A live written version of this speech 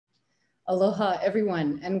Aloha,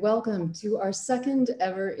 everyone, and welcome to our second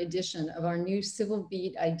ever edition of our new Civil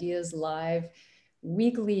Beat Ideas Live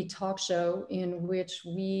weekly talk show, in which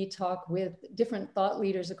we talk with different thought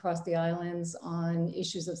leaders across the islands on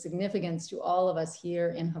issues of significance to all of us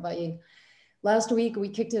here in Hawaii. Last week, we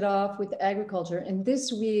kicked it off with agriculture, and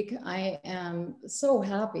this week, I am so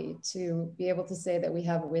happy to be able to say that we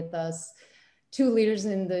have with us two leaders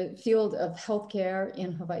in the field of healthcare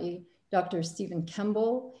in Hawaii, Dr. Stephen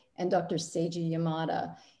Kemble and Dr. Seiji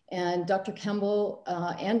Yamada. And Dr. Kemble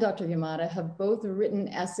and Dr. Yamada have both written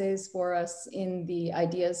essays for us in the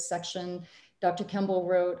ideas section. Dr. Kemble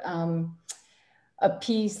wrote a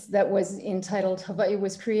piece that was entitled, Hawaii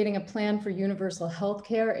was creating a plan for universal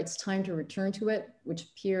healthcare. It's time to return to it, which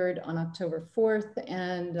appeared on October 4th.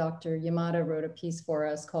 And Dr. Yamada wrote a piece for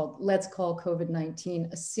us called Let's Call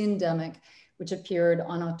COVID-19 a Syndemic, which appeared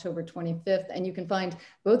on October 25th. And you can find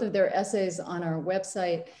both of their essays on our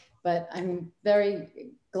website, but I'm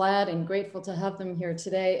very glad and grateful to have them here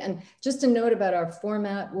today. And just a note about our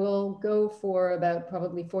format, we'll go for about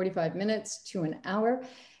probably 45 minutes to an hour.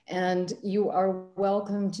 And you are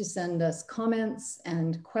welcome to send us comments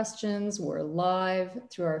and questions. We're live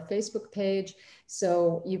through our Facebook page,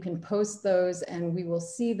 so you can post those and we will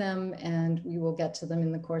see them and we will get to them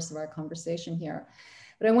in the course of our conversation here.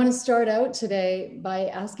 But I want to start out today by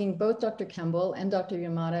asking both Dr. Kemble and Dr.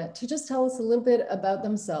 Yamada to just tell us a little bit about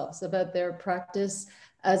themselves, about their practice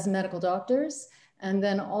as medical doctors, and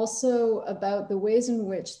then also about the ways in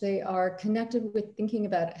which they are connected with thinking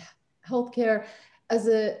about healthcare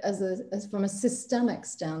from a systemic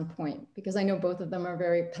standpoint, because I know both of them are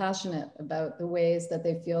very passionate about the ways that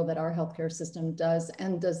they feel that our healthcare system does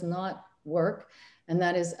and does not work. And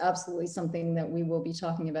that is absolutely something that we will be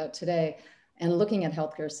talking about today, and looking at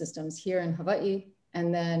healthcare systems here in Hawaii,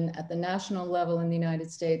 and then at the national level in the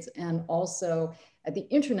United States, and also at the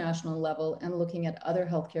international level, and looking at other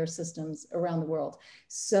healthcare systems around the world.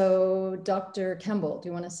 So Dr. Kemble, do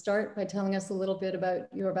you want to start by telling us a little bit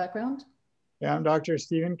about your background? Yeah, I'm Dr.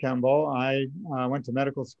 Stephen Kemble. I went to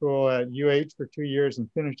medical school at UH for 2 years and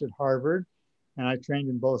finished at Harvard. And I trained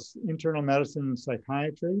in both internal medicine and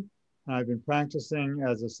psychiatry. And I've been practicing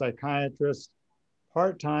as a psychiatrist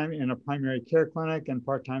part-time in a primary care clinic and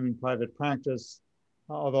part-time in private practice,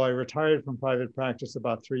 although I retired from private practice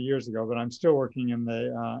about 3 years ago, but I'm still working in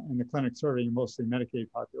the clinic serving mostly Medicaid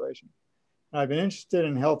population. I've been interested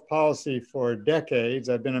in health policy for decades.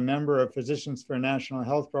 I've been a member of Physicians for a National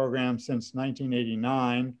Health Program since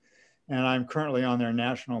 1989, and I'm currently on their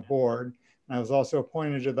national board. I was also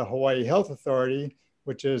appointed to the Hawaii Health Authority,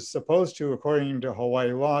 which is supposed to, according to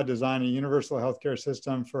Hawaii law, design a universal healthcare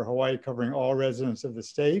system for Hawaii covering all residents of the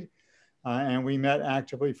state. And we met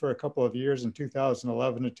actively for a couple of years in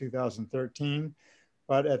 2011 to 2013.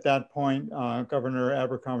 But at that point, Governor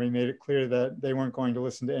Abercrombie made it clear that they weren't going to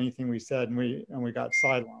listen to anything we said, and we got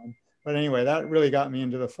sidelined. But anyway, that really got me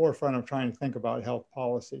into the forefront of trying to think about health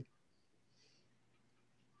policy.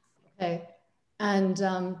 Okay, and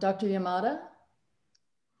Dr. Yamada?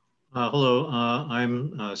 Hello,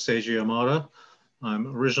 I'm Seiji Yamada. I'm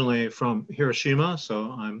originally from Hiroshima,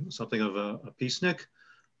 so I'm something of a peacenik.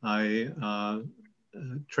 I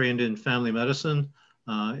trained in family medicine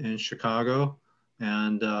in Chicago,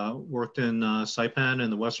 and worked in Saipan in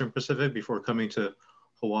the Western Pacific before coming to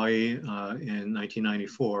Hawaii in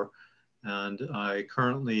 1994. And I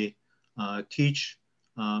currently teach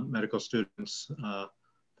medical students,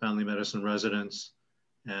 family medicine residents,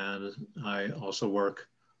 and I also work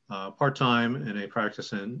part-time in a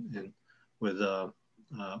practice with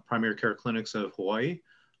primary care clinics of Hawaii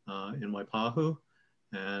in Waipahu,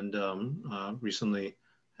 and recently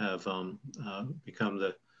have become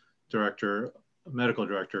the medical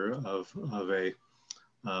director of a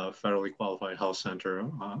federally qualified health center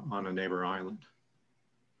on a neighbor island.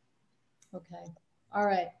 Okay, all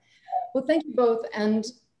right. Well, thank you both. And,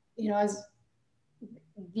 you know, as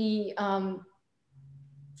the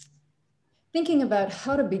thinking about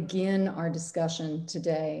how to begin our discussion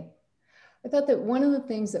today, I thought that one of the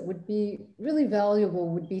things that would be really valuable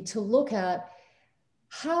would be to look at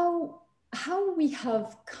how we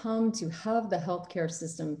have come to have the healthcare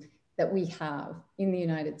system that we have in the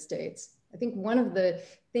United States. I think one of the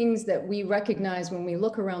things that we recognize when we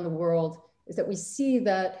look around the world is that we see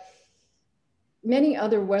that many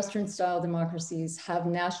other Western style democracies have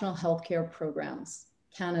national healthcare programs.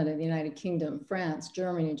 Canada, the United Kingdom, France,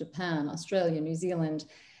 Germany, Japan, Australia, New Zealand,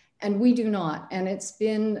 and we do not. And it's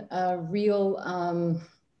been a real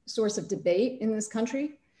source of debate in this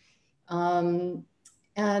country. And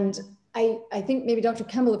I think maybe Dr.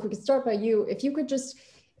 Kemble, if we could start by you, if you could just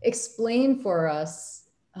explain for us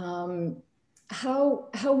how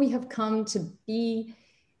we have come to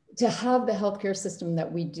have the healthcare system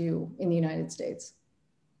that we do in the United States?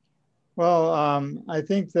 Well, I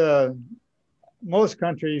think most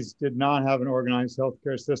countries did not have an organized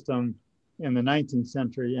healthcare system in the 19th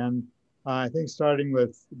century. And I think starting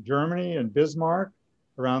with Germany and Bismarck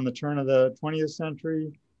around the turn of the 20th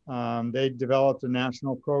century, they developed a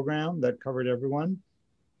national program that covered everyone.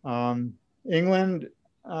 England,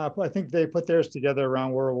 I think they put theirs together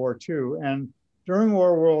around World War II. And during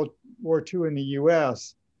World War II in the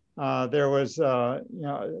US, there was a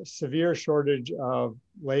severe shortage of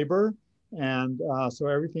labor. And so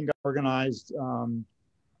everything got organized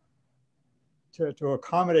to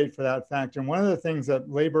accommodate for that fact. And one of the things that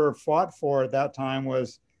labor fought for at that time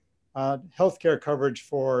was healthcare coverage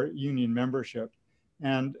for union membership.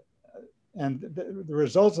 And the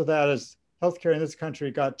results of that is healthcare in this country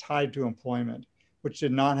got tied to employment, which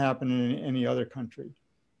did not happen in any other country.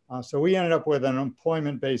 So we ended up with an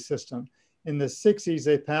employment-based system. In the 60s,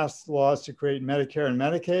 they passed laws to create Medicare and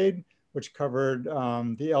Medicaid, which covered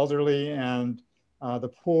the elderly and the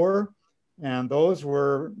poor. And those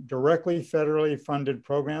were directly federally funded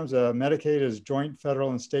programs. Medicaid is joint federal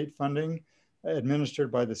and state funding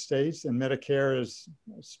administered by the states, and Medicare is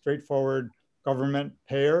a straightforward government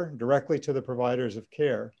payer directly to the providers of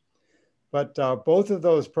care. But both of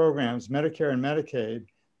those programs, Medicare and Medicaid,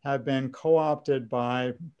 have been co-opted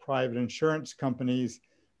by private insurance companies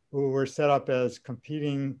who were set up as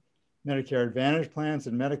competing Medicare Advantage plans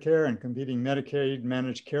in Medicare and competing Medicaid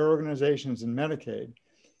managed care organizations in Medicaid.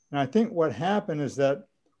 And I think what happened is that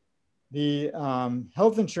the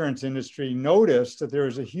health insurance industry noticed that there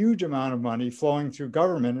was a huge amount of money flowing through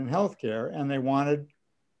government and healthcare, and they wanted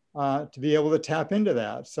to be able to tap into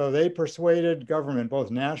that. So they persuaded government,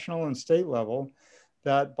 both national and state level,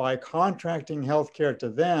 that by contracting healthcare to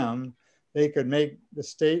them, they could make the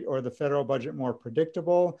state or the federal budget more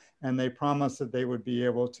predictable. And they promised that they would be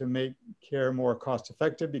able to make care more cost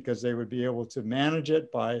effective because they would be able to manage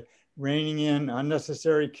it by reining in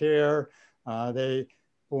unnecessary care. They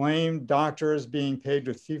blamed doctors being paid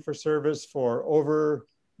with fee-for-service for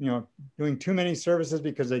doing too many services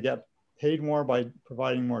because they get paid more by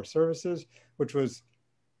providing more services, which was,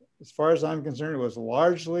 as far as I'm concerned, it was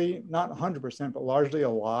largely, not 100%, but largely a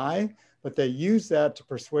lie. But they used that to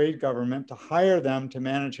persuade government to hire them to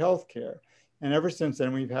manage healthcare. And ever since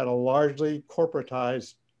then, we've had a largely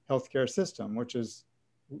corporatized healthcare system, which has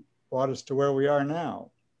brought us to where we are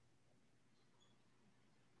now.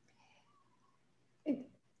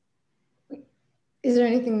 Is there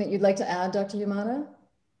anything that you'd like to add, Dr. Yamada?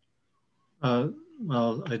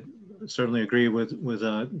 Well, I certainly agree with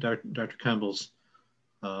Dr. Kemble's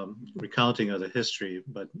recounting of the history.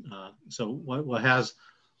 But so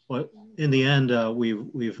what in the end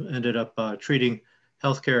we've ended up treating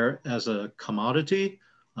healthcare as a commodity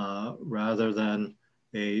rather than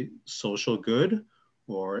a social good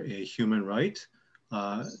or a human right,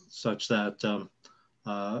 such that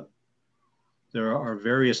there are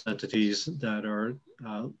various entities that are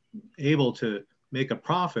able to make a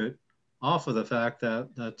profit off of the fact that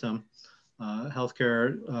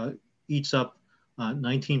healthcare eats up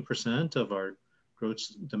 19% of our gross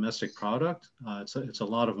domestic product. It's a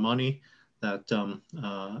lot of money that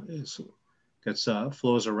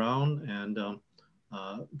flows around, and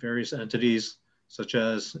various entities such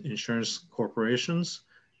as insurance corporations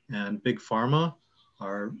and big pharma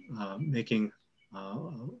are making a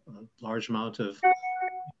large amount of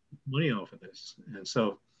money off of this. And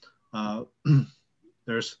so I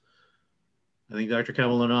think Dr.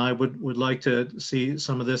 Kemble and I would like to see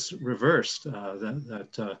some of this reversed,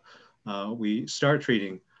 that we start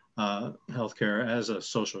treating healthcare as a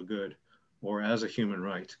social good or as a human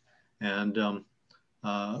right. And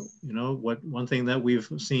one thing that we've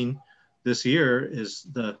seen this year is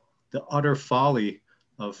the utter folly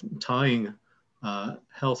of tying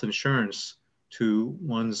health insurance to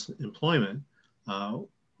one's employment,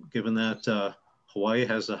 given that Hawaii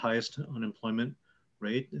has the highest unemployment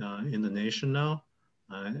rate in the nation now,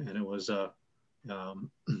 and it was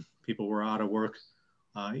people were out of work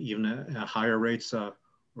even at higher rates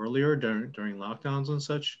earlier during lockdowns and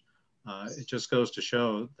such. It just goes to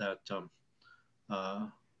show that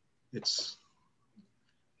it's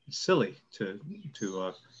silly to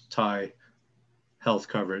tie health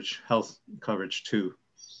coverage to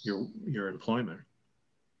your employment.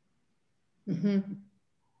 Mm-hmm.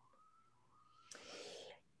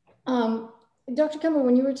 Dr. Kemble,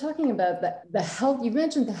 when you were talking about the health, you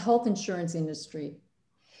mentioned the health insurance industry.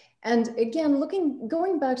 And again,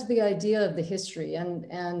 going back to the idea of the history, and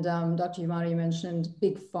Dr. Yamada, you mentioned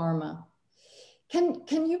big pharma. Can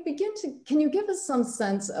you give us some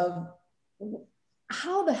sense of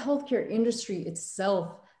how the healthcare industry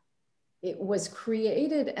itself, it was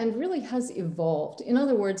created and really has evolved. In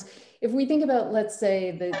other words, if we think about, let's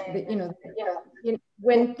say,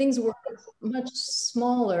 when things were much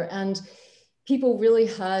smaller and people really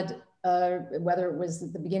had, whether it was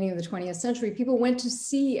at the beginning of the 20th century, people went to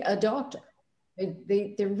see a doctor.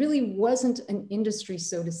 There really wasn't an industry,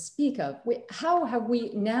 so to speak of. How have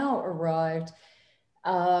we now arrived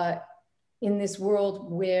in this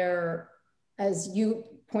world where, as you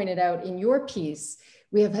pointed out in your piece,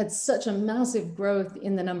 we have had such a massive growth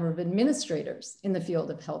in the number of administrators in the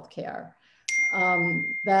field of healthcare,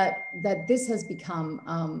 that this has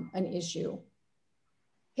become an issue.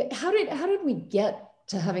 How did we get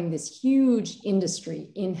to having this huge industry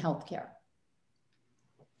in healthcare?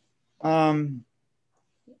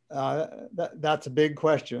 That's a big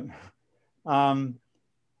question. One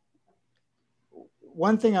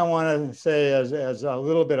thing I want to say as a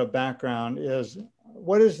little bit of background is,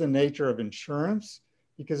 what is the nature of insurance?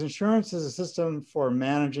 Because insurance is a system for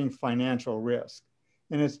managing financial risk.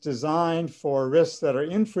 And it's designed for risks that are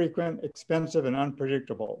infrequent, expensive, and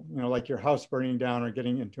unpredictable, like your house burning down or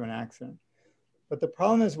getting into an accident. But the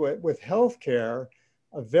problem is with healthcare,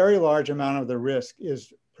 a very large amount of the risk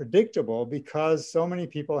is predictable because so many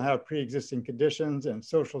people have pre-existing conditions and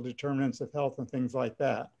social determinants of health and things like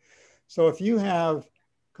that. So if you have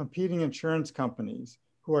competing insurance companies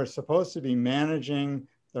who are supposed to be managing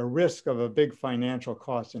the risk of a big financial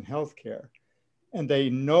cost in healthcare, and they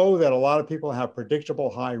know that a lot of people have predictable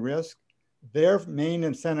high risk, their main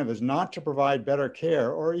incentive is not to provide better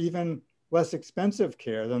care or even less expensive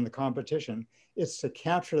care than the competition. It's to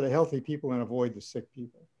capture the healthy people and avoid the sick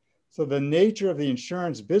people. So the nature of the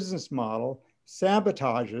insurance business model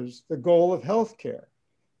sabotages the goal of healthcare.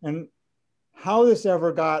 And how this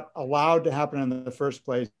ever got allowed to happen in the first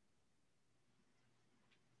place.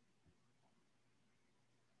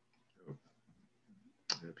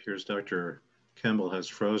 It appears Dr. Kemble has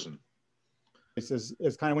frozen. Is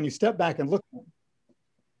kind of when you step back and look.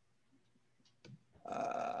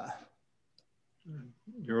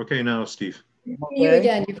 You're okay now, Steve. Okay. You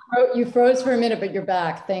again, you froze for a minute, but you're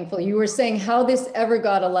back, thankfully. You were saying how this ever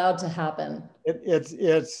got allowed to happen.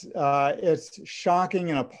 It's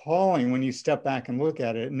shocking and appalling when you step back and look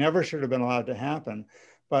at it. It never should have been allowed to happen.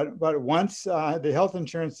 But once the health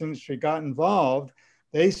insurance industry got involved,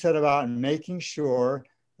 they set about making sure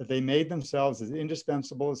that they made themselves as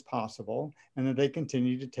indispensable as possible and that they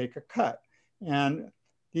continued to take a cut. And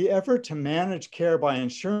the effort to manage care by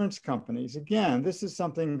insurance companies, again, this is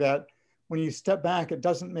something that when you step back, it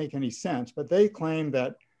doesn't make any sense, but they claim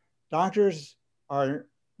that doctors are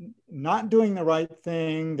not doing the right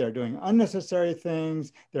thing, they're doing unnecessary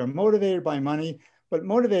things, they're motivated by money, but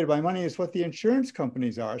motivated by money is what the insurance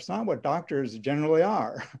companies are. It's not what doctors generally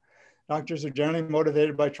are. Doctors are generally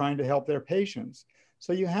motivated by trying to help their patients.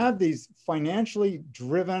 So you have these financially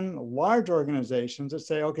driven large organizations that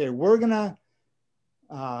say, okay, we're gonna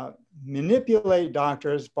manipulate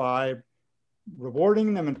doctors by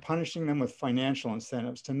rewarding them and punishing them with financial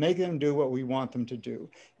incentives to make them do what we want them to do.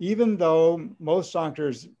 Even though most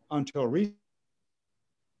doctors, until recently,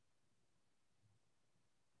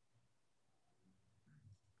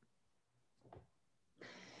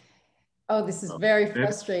 oh, this is very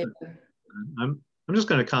frustrating. I'm just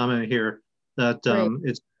going to comment here that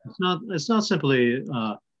it's not simply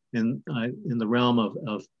in the realm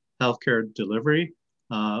of healthcare delivery,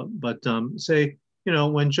 but say,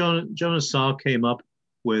 when Jonas Salk came up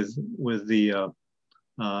with the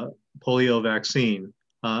polio vaccine,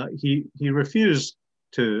 he refused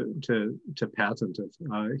to patent it.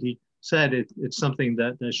 He said it's something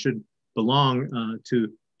that should belong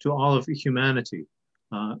to all of humanity.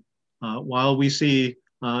 While we see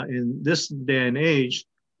in this day and age,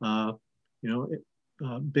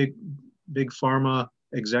 big pharma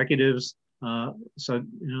executives,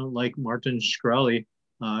 like Martin Shkreli,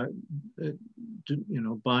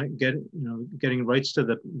 getting rights to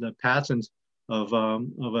the patent of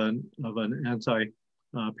an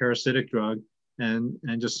anti-parasitic drug, and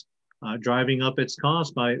just driving up its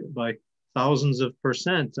cost by thousands of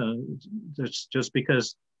percent, just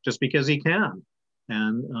because he can,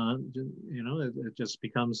 and it just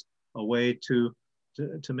becomes a way to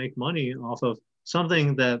make money off of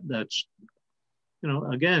something that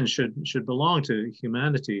again should belong to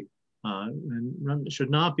humanity. And should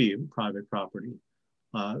not be private property.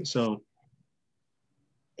 So,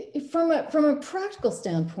 from a practical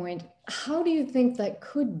standpoint, how do you think that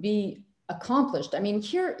could be accomplished? I mean,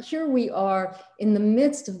 here we are in the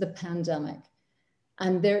midst of the pandemic,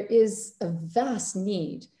 and there is a vast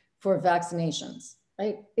need for vaccinations,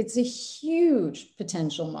 right? It's a huge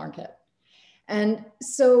potential market. And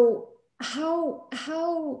so how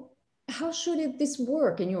should this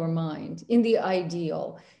work in your mind, in the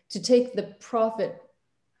ideal, to take the profit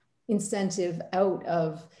incentive out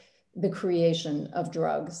of the creation of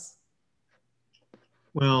drugs?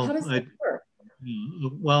 Well, how does that work?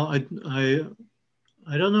 Well, I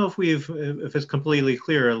don't know if it's completely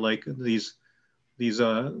clear, like these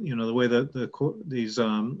you know, the way that these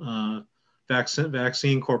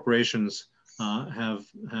vaccine corporations have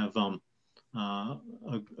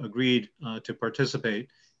agreed to participate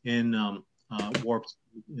in the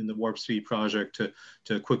Warp Speed project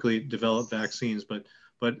to quickly develop vaccines, but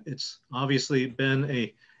it's obviously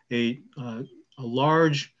been a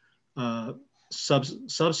large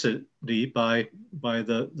subsidy by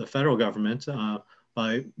the federal government,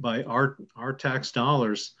 by our tax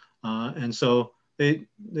dollars, and so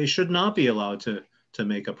they should not be allowed to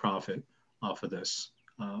make a profit off of this.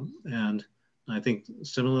 And I think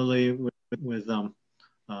similarly with the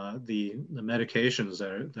medications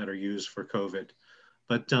that are used for COVID,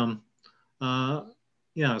 but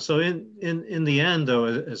yeah. So in the end, though,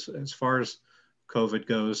 as far as COVID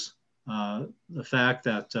goes, the fact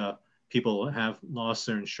that people have lost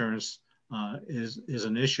their insurance is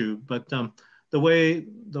an issue. But the way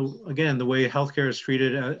healthcare is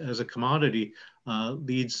treated as a commodity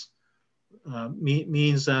means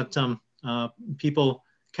that people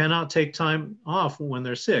cannot take time off when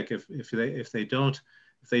they're sick if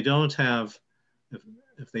they don't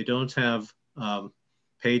have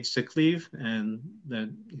paid sick leave, and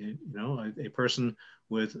then, you know, a person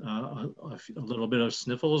with a little bit of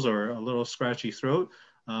sniffles or a little scratchy throat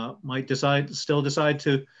might still decide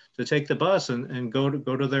to take the bus and go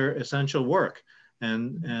to their essential work,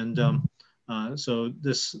 and so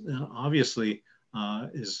this obviously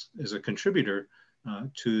is a contributor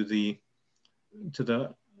to the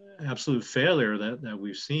absolute failure that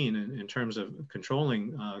we've seen in terms of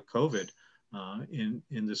controlling COVID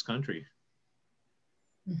in this country.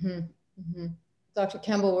 Mm-hmm. Mm-hmm. Dr.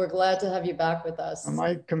 Kemble, we're glad to have you back with us.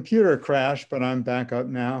 My computer crashed, but I'm back up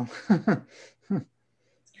now.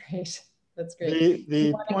 Great. That's great.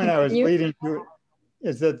 The point I was leading to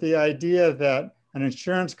is that the idea that an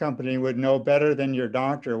insurance company would know better than your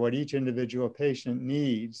doctor what each individual patient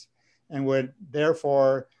needs and would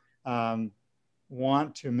therefore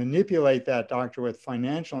want to manipulate that doctor with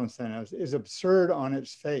financial incentives is absurd on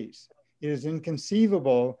its face. It is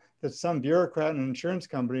inconceivable that some bureaucrat in an insurance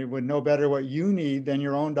company would know better what you need than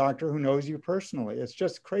your own doctor who knows you personally. It's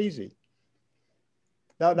just crazy.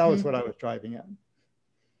 That was what I was driving at.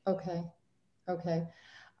 Okay, okay.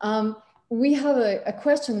 We have a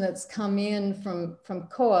question that's come in from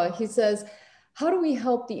Koa. He says, how do we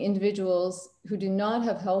help the individuals who do not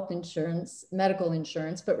have health insurance, medical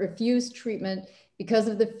insurance, but refuse treatment because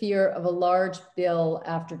of the fear of a large bill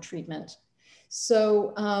after treatment?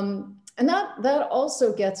 So, and that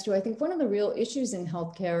also gets to, I think, one of the real issues in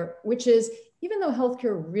healthcare, which is, even though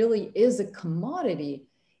healthcare really is a commodity,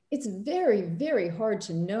 it's very, very hard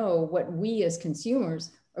to know what we as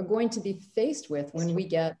consumers are going to be faced with when we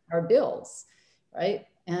get our bills, right?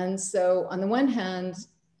 And so on the one hand,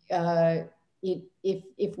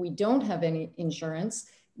 if we don't have any insurance,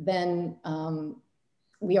 then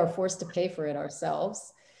we are forced to pay for it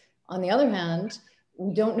ourselves. On the other hand,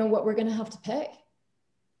 we don't know what we're going to have to pay.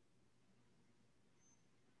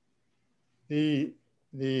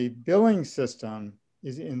 The billing system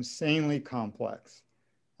is insanely complex.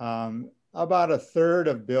 About a third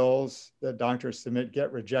of bills that doctors submit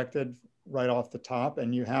get rejected right off the top,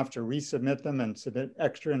 and you have to resubmit them and submit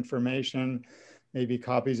extra information, maybe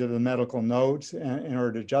copies of the medical notes in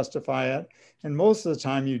order to justify it. And most of the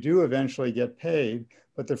time you do eventually get paid,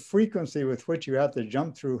 but the frequency with which you have to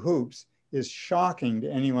jump through hoops is shocking to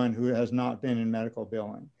anyone who has not been in medical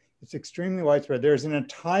billing. It's extremely widespread. There's an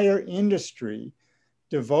entire industry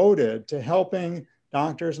devoted to helping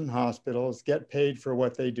doctors and hospitals get paid for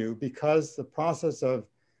what they do, because the process of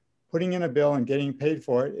putting in a bill and getting paid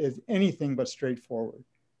for it is anything but straightforward.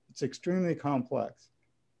 It's extremely complex.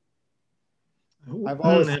 I've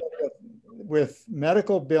always said that with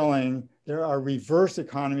medical billing, there are reverse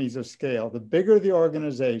economies of scale. The bigger the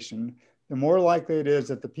organization, the more likely it is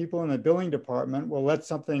that the people in the billing department will let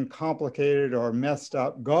something complicated or messed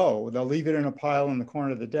up go. They'll leave it in a pile in the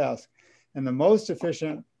corner of the desk. And the most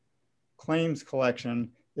efficient claims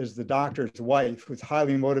collection is the doctor's wife, who's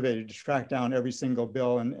highly motivated to track down every single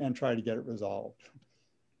bill and try to get it resolved.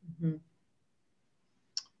 Mm-hmm.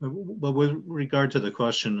 But with regard to the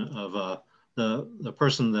question of the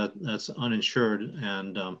person that's uninsured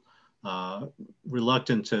and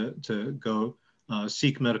reluctant to go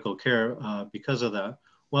seek medical care because of that,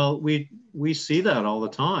 well, we see that all the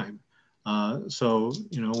time. So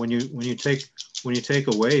when you take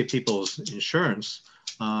away people's insurance,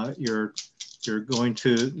 you're going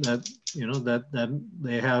to that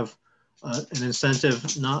they have an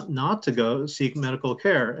incentive not to go seek medical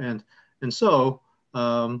care, and so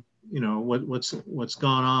what's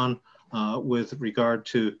gone on with regard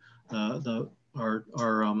to our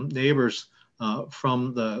neighbors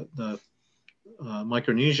from the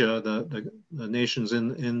Micronesia, the nations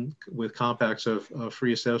in with compacts of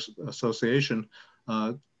free association,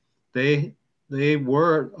 they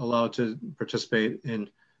were allowed to participate in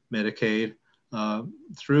Medicaid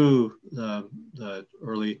through the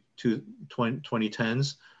early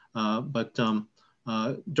 2010s, but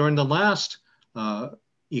during the last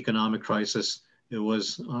economic crisis, it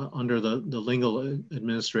was under the Lingle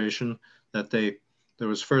administration that there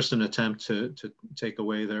was first an attempt to take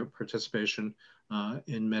away their participation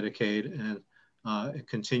in Medicaid, and it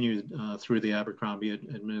continued through the Abercrombie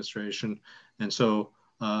administration. And so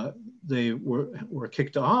they were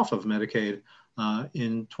kicked off of Medicaid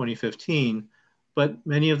in 2015, but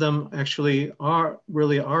many of them actually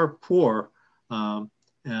really are poor,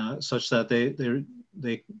 such that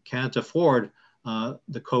they can't afford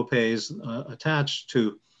the copays attached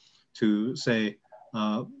to say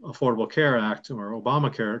Affordable Care Act or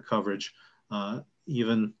Obamacare coverage,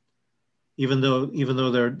 even though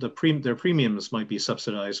their premiums might be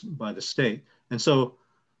subsidized by the state. And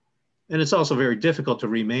it's also very difficult to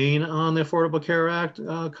remain on the Affordable Care Act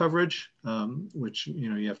coverage, which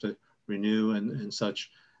you have to renew and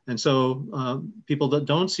such. And so people that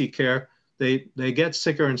don't seek care, they get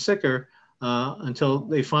sicker and sicker until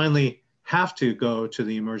they finally have to go to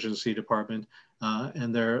the emergency department,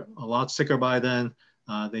 and they're a lot sicker by then.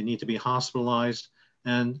 They need to be hospitalized,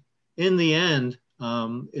 and in the end,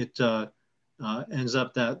 it ends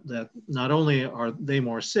up that not only are they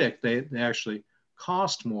more sick, they actually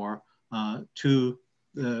cost more to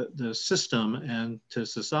the system and to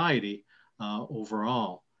society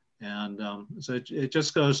overall. And so it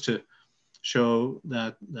just goes to show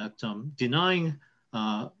that denying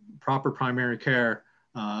proper primary care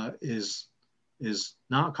is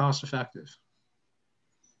not cost effective.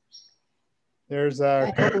 There's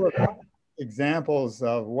a couple of examples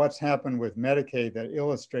of what's happened with Medicaid that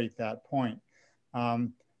illustrate that point.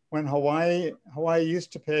 When Hawaii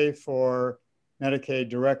used to pay for Medicaid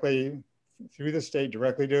directly through the state,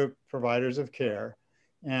 directly to providers of care,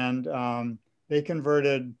 and they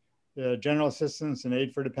converted the general assistance and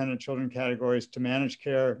aid for dependent children categories to managed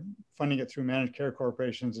care, funding it through managed care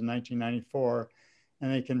corporations in 1994. And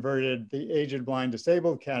they converted the aged, blind,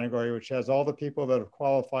 disabled category, which has all the people that have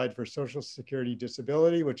qualified for Social Security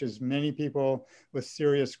disability, which is many people with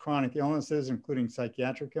serious chronic illnesses, including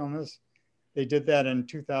psychiatric illness. They did that in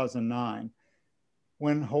 2009.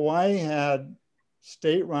 When Hawaii had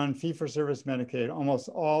state-run fee-for-service Medicaid, almost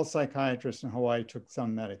all psychiatrists in Hawaii took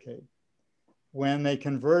some Medicaid. When they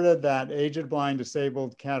converted that aged, blind,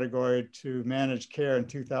 disabled category to managed care in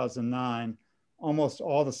 2009, almost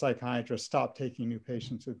all the psychiatrists stopped taking new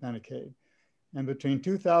patients with Medicaid. And between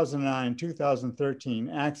 2009 and 2013,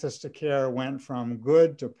 access to care went from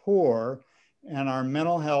good to poor, and our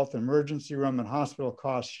mental health emergency room and hospital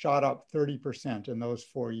costs shot up 30% in those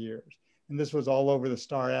 4 years. And this was all over the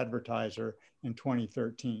Star Advertiser in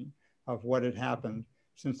 2013 of what had happened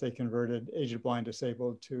since they converted aged, blind,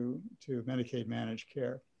 disabled to Medicaid managed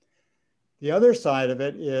care. The other side of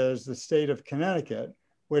it is the state of Connecticut,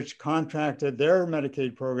 which contracted their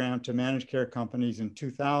Medicaid program to managed care companies in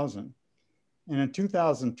 2000. And in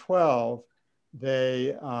 2012,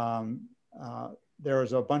 there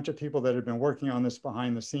was a bunch of people that had been working on this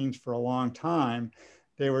behind the scenes for a long time.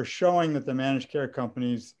 They were showing that the managed care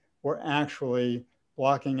companies were actually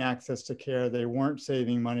blocking access to care. They weren't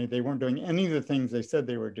saving money. They weren't doing any of the things they said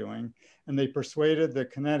they were doing. And they persuaded the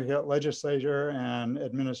Connecticut legislature and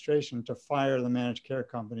administration to fire the managed care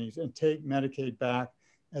companies and take Medicaid back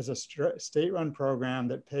as a state-run program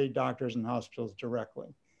that paid doctors and hospitals directly.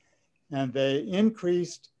 And they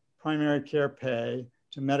increased primary care pay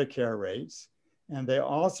to Medicare rates. And they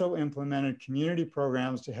also implemented community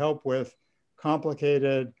programs to help with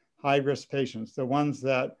complicated high-risk patients, the ones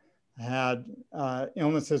that had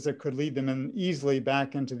illnesses that could lead them easily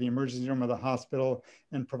back into the emergency room of the hospital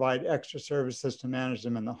and provide extra services to manage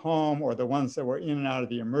them in the home, or the ones that were in and out of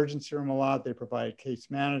the emergency room a lot. They provided case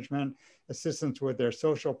management, assistance with their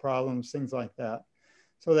social problems, things like that.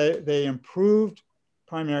 So they improved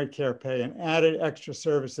primary care pay and added extra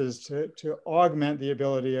services to augment the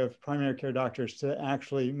ability of primary care doctors to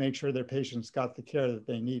actually make sure their patients got the care that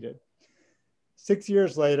they needed. 6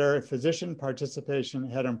 years later, physician participation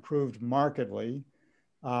had improved markedly.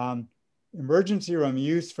 emergency room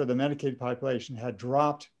use for the Medicaid population had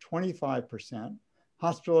dropped 25%,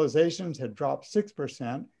 hospitalizations had dropped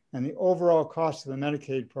 6%, and the overall cost of the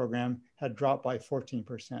Medicaid program had dropped by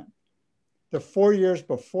 14%. The 4 years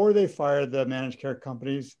before they fired the managed care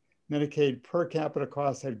companies, Medicaid per capita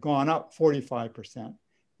costs had gone up 45%.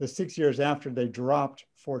 The 6 years after, they dropped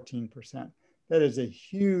 14%. That is a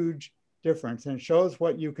huge difference, and it shows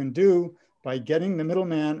what you can do by getting the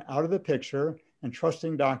middleman out of the picture and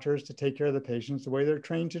trusting doctors to take care of the patients the way they're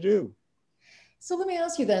trained to do. So let me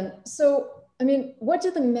ask you then, so, I mean, what do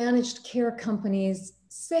the managed care companies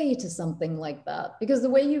say to something like that? Because the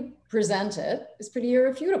way you present it is pretty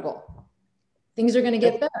irrefutable. Things are going to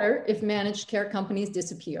get better if managed care companies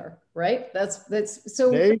disappear, right? That's so.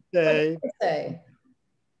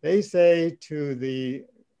 They say to the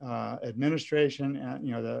administration and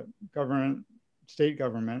the government, state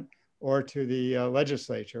government, or to the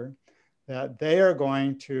legislature, that they are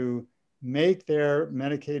going to make their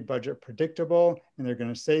Medicaid budget predictable, and they're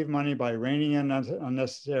going to save money by reining in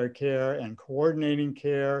unnecessary care and coordinating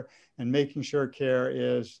care and making sure care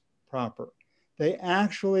is proper. They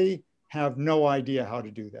actually have no idea how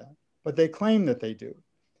to do that, but they claim that they do.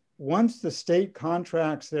 Once the state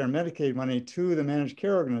contracts their Medicaid money to the managed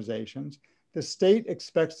care organizations, the state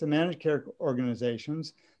expects the managed care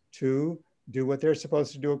organizations to do what they're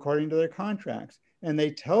supposed to do according to their contracts. And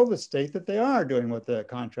they tell the state that they are doing what the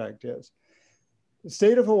contract is. The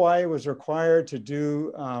state of Hawaii was required to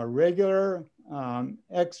do regular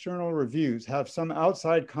external reviews, have some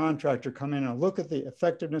outside contractor come in and look at the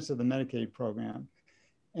effectiveness of the Medicaid program.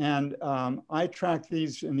 And I tracked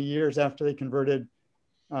these in the years after they converted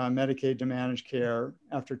Medicaid to managed care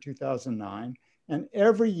after 2009. And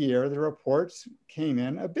every year the reports came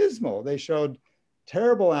in abysmal. They showed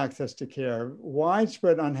terrible access to care,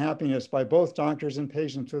 widespread unhappiness by both doctors and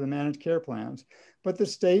patients with the managed care plans. But the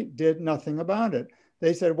state did nothing about it.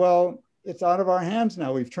 They said, well, it's out of our hands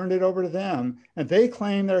now. We've turned it over to them. And they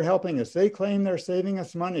claim they're helping us. They claim they're saving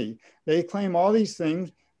us money. They claim all these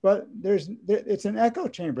things, but it's an echo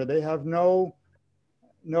chamber. They have no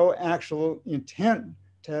actual intent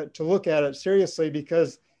to look at it seriously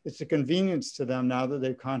because it's a convenience to them now that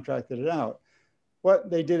they've contracted it out.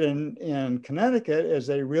 What they did in Connecticut is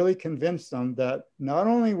they really convinced them that not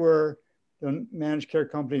only were the managed care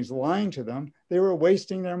companies lying to them, they were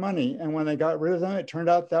wasting their money. And when they got rid of them, it turned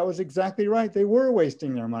out that was exactly right. They were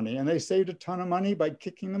wasting their money, and they saved a ton of money by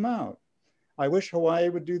kicking them out. I wish Hawaii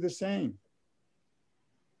would do the same.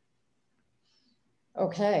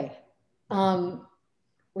 Okay.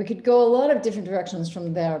 We could go a lot of different directions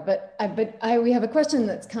from there, but we have a question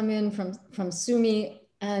that's come in from Sumi,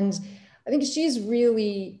 and I think she's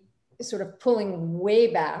really sort of pulling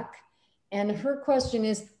way back. And her question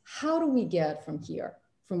is, how do we get from here,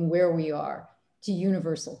 from where we are, to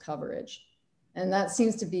universal coverage? And that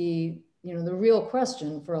seems to be, the real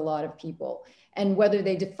question for a lot of people. And whether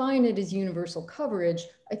they define it as universal coverage,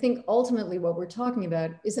 I think ultimately what we're talking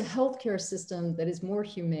about is a healthcare system that is more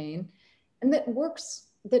humane and that works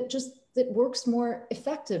more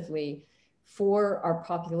effectively for our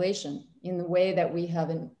population in the way that we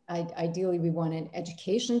have ideally we want an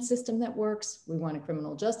education system that works, we want a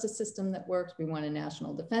criminal justice system that works, we want a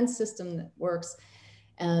national defense system that works,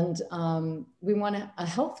 and we want a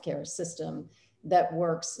healthcare system that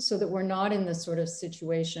works so that we're not in this sort of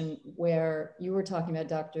situation where you were talking about,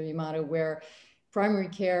 Dr. Yamada, where primary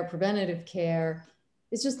care, preventative care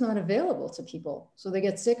is just not available to people. So they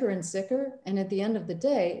get sicker and sicker, and at the end of the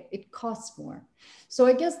day, it costs more. So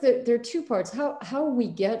I guess there are two parts, how we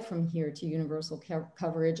get from here to universal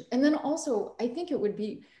coverage. And then also, I think it would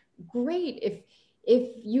be great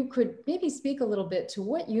if you could maybe speak a little bit to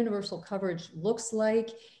what universal coverage looks like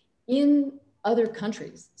in other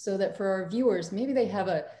countries, so that for our viewers, maybe they have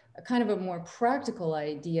a kind of a more practical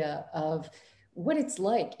idea of what it's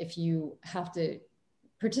like if you have to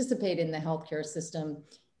participate in the healthcare system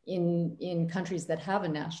in countries that have a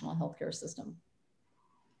national healthcare system.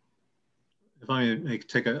 If I may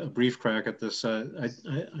take a brief crack at this, I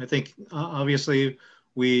think obviously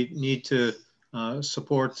we need to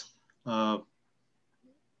support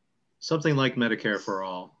something like Medicare for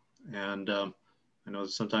all. And I know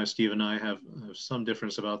that sometimes Steve and I have some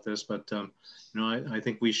difference about this, but I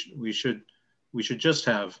think we should just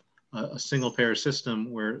have a single payer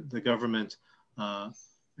system where the government,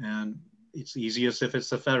 and it's easiest if it's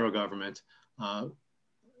the federal government,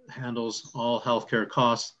 handles all healthcare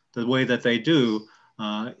costs the way that they do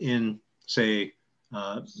in, say,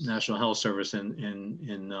 National Health Service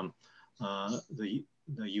in the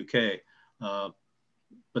UK.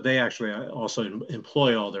 But they actually also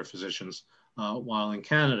employ all their physicians. While in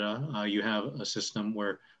Canada, you have a system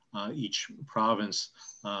where each province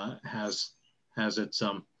has its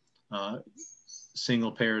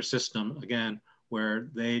single payer system again, where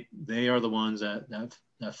they are the ones that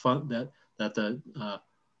fund that the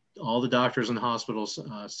all the doctors and hospitals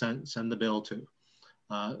send the bill to.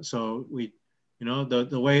 So we,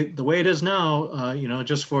 the way it is now,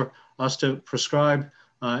 just for us to prescribe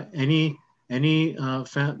any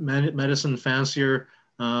medicine fancier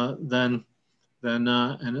than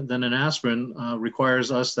an aspirin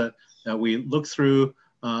requires us that we look through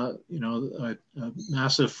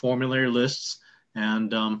massive formulary lists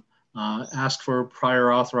and ask for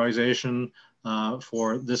prior authorization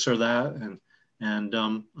for this or that, and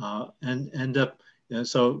end up.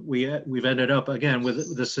 So we've ended up again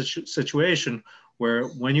with this situation where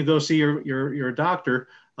when you go see your doctor,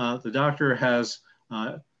 the doctor has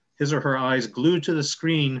his or her eyes glued to the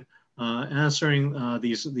screen, answering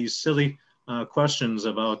these silly questions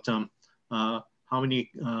about how many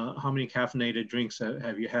caffeinated drinks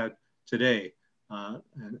have you had today,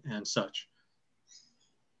 and such.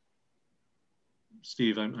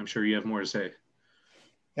 Steve, I'm sure you have more to say.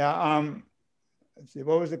 Yeah. Let's see,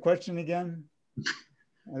 what was the question again?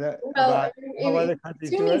 Well, how other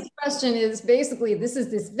countries do it? Question is basically, this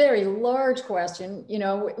is this very large question.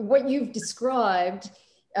 What you've described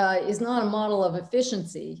is not a model of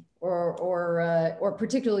efficiency or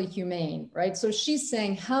particularly humane, right? So she's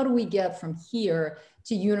saying, how do we get from here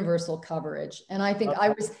to universal coverage? And I think I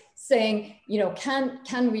was saying,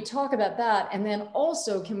 can we talk about that? And then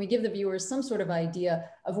also, can we give the viewers some sort of idea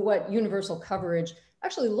of what universal coverage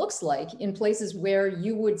actually looks like in places where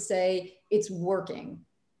you would say it's working?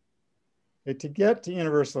 To get to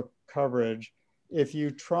universal coverage, if you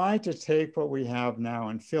try to take what we have now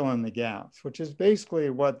and fill in the gaps, which is basically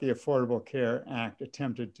what the Affordable Care Act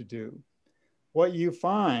attempted to do, what you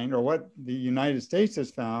find, or what the United States has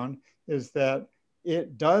found, is that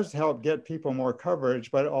it does help get people more coverage,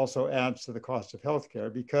 but it also adds to the cost of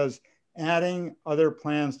healthcare, because adding other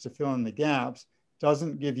plans to fill in the gaps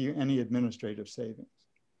doesn't give you any administrative savings.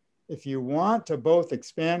 If you want to both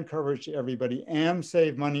expand coverage to everybody and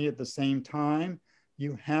save money at the same time,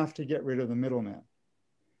 you have to get rid of the middleman.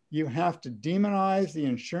 You have to demonize the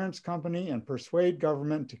insurance company and persuade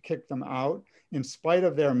government to kick them out, in spite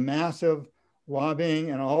of their massive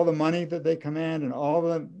lobbying and all the money that they command and all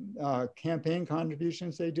the campaign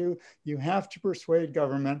contributions they do. You have to persuade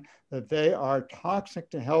government that they are toxic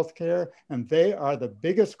to healthcare and they are the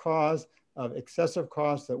biggest cause of excessive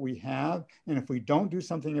costs that we have. And if we don't do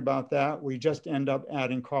something about that, we just end up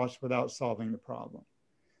adding costs without solving the problem.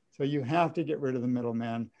 So you have to get rid of the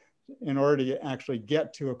middleman in order to actually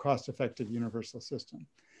get to a cost-effective universal system.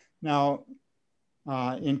 Now,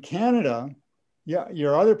 in Canada,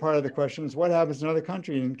 your other part of the question is what happens in other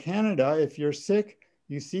countries. In Canada, if you're sick,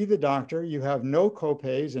 you see the doctor, you have no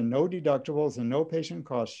copays and no deductibles and no patient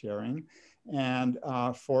cost sharing. And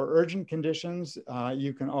for urgent conditions,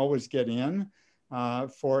 you can always get in.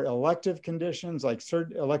 For elective conditions like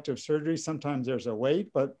elective surgery, sometimes there's a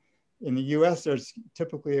wait, but in the US, there's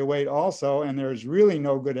typically a wait also, and there's really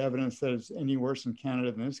no good evidence that it's any worse in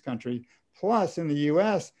Canada than this country. Plus, in the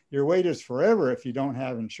US, your wait is forever if you don't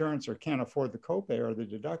have insurance or can't afford the copay or the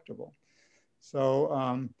deductible.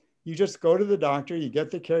 So you just go to the doctor, you get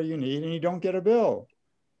the care you need, and you don't get a bill.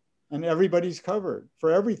 And everybody's covered for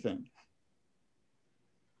everything.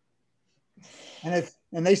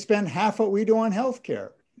 And they spend half what we do on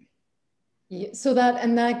healthcare. Yeah, so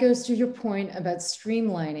that goes to your point about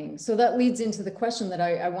streamlining. So that leads into the question that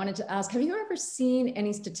I wanted to ask. Have you ever seen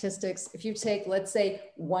any statistics? If you take, let's say,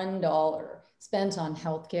 $1 spent on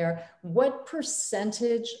healthcare, what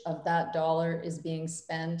percentage of that dollar is being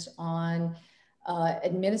spent on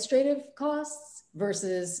administrative costs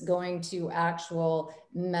versus going to actual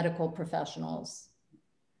medical professionals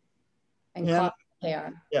and cost of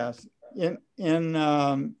care? Yes.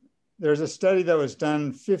 There's a study that was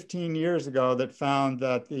done 15 years ago that found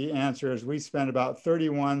that the answer is we spend about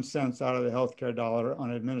 31 cents out of the healthcare dollar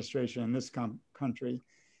on administration in this country.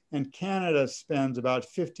 And Canada spends about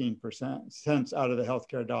 15% cents out of the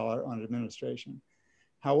healthcare dollar on administration.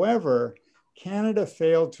 However, Canada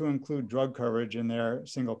failed to include drug coverage in their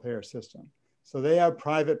single payer system. So they have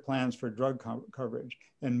private plans for drug coverage.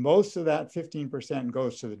 And most of that 15%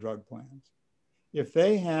 goes to the drug plans. If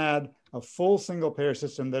they had a full single payer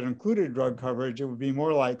system that included drug coverage, it would be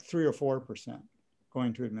more like 3 or 4%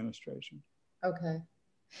 going to administration. Okay.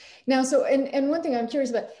 Now, so, and one thing I'm curious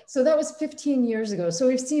about, so that was 15 years ago. So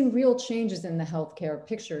we've seen real changes in the healthcare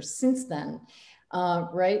picture since then,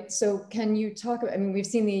 right? So can you talk about, I mean, we've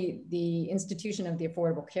seen the institution of the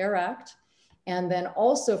Affordable Care Act. And then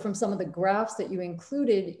also from some of the graphs that you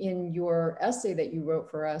included in your essay that you wrote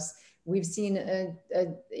for us, we've seen a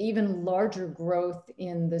even larger growth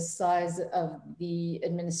in the size of the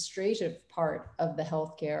administrative part of the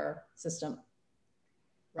healthcare system.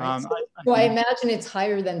 Right. So I imagine it's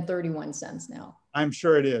higher than 31 cents now. I'm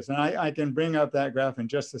sure it is. And I can bring up that graph in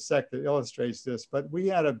just a sec that illustrates this. But we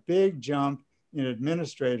had a big jump in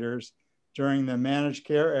administrators during the managed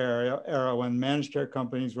care era when managed care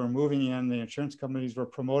companies were moving in, the insurance companies were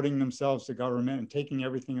promoting themselves to government and taking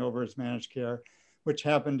everything over as managed care, which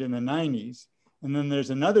happened in the 90s. And then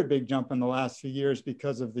there's another big jump in the last few years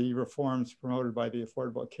because of the reforms promoted by the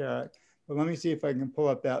Affordable Care Act. But let me see if I can pull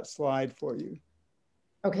up that slide for you.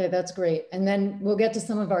 Okay, that's great. And then we'll get to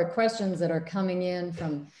some of our questions that are coming in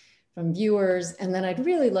from viewers. And then I'd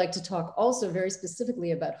really like to talk also very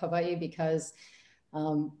specifically about Hawaii because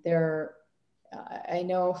I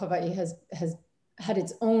know Hawaii has had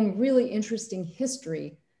its own really interesting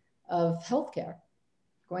history of healthcare,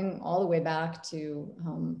 going all the way back to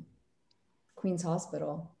Queen's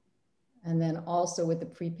Hospital, and then also with the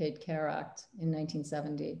Prepaid Care Act in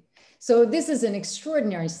 1970. So this is an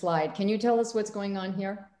extraordinary slide. Can you tell us what's going on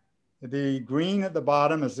here? The green at the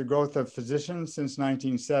bottom is the growth of physicians since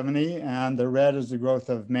 1970, and the red is the growth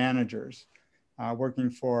of managers working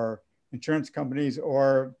for insurance companies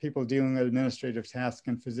or people dealing with administrative tasks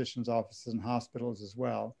in physicians' offices and hospitals as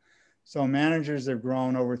well. So managers have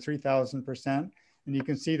grown over 3,000%. And you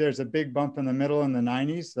can see there's a big bump in the middle in the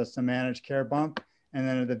 90s. That's the managed care bump. And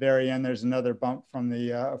then at the very end, there's another bump from the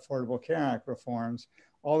Affordable Care Act reforms,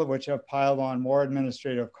 all of which have piled on more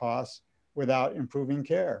administrative costs without improving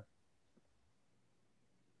care.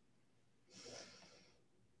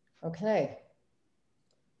 Okay.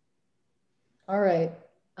 All right.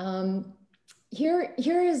 Here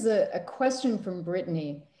is a question from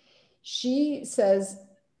Brittany. She says,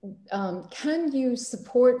 can you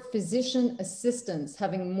support physician assistants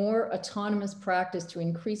having more autonomous practice to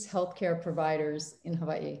increase healthcare providers in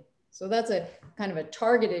Hawaii? So that's a kind of a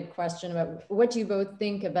targeted question about what do you both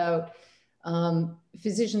think about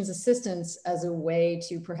physicians assistants as a way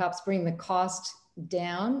to perhaps bring the cost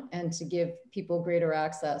down and to give people greater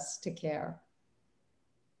access to care?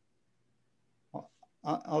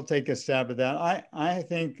 I'll take a stab at that.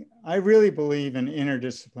 I really believe in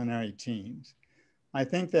interdisciplinary teams. I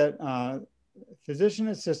think that physician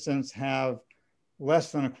assistants have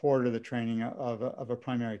less than a quarter of the training of a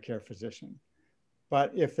primary care physician.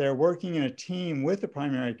 But if they're working in a team with the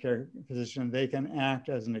primary care physician, they can act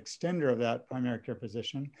as an extender of that primary care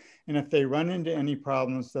physician. And if they run into any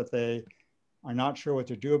problems that they are not sure what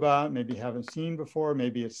to do about, maybe haven't seen before,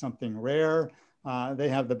 maybe it's something rare, they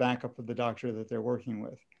have the backup of the doctor that they're working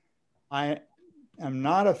with. I'm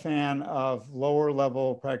not a fan of lower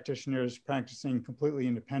level practitioners practicing completely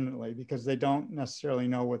independently because they don't necessarily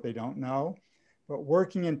know what they don't know. But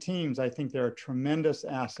working in teams, I think they're a tremendous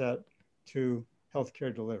asset to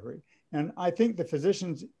healthcare delivery. And I think the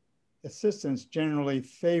physician's assistants generally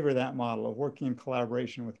favor that model of working in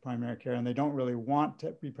collaboration with primary care, and they don't really want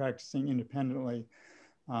to be practicing independently.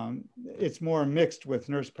 It's more mixed with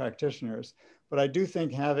nurse practitioners, but I do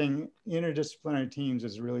think having interdisciplinary teams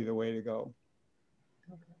is really the way to go.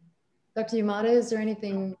 Dr. Yamada, is there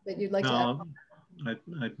anything that you'd like to add?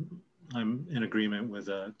 I'm in agreement with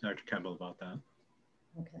Dr. Kemble about that.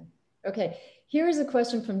 Okay. Here's a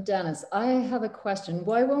question from Dennis. I have a question.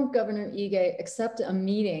 Why won't Governor Ige accept a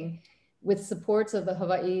meeting with supports of the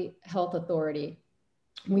Hawaii Health Authority?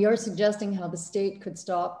 We are suggesting how the state could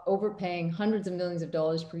stop overpaying hundreds of millions of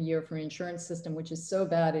dollars per year for an insurance system, which is so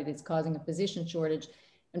bad it is causing a physician shortage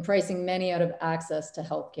and pricing many out of access to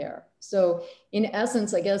healthcare. So in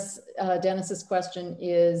essence, I guess Dennis's question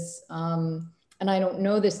is, and I don't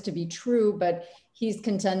know this to be true, but he's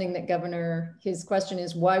contending that his question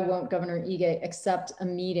is, why won't Governor Ige accept a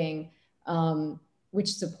meeting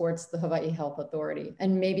which supports the Hawaii Health Authority?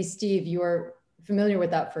 And maybe Steve, you're familiar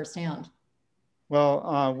with that firsthand.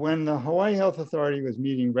 Well, when the Hawaii Health Authority was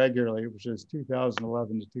meeting regularly, which was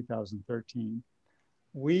 2011 to 2013,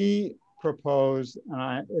 we proposed,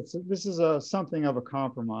 this is something of a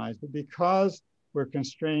compromise, but because we're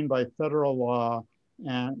constrained by federal law,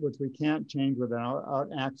 and which we can't change without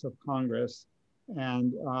acts of Congress,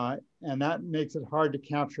 and that makes it hard to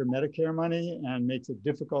capture Medicare money and makes it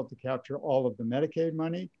difficult to capture all of the Medicaid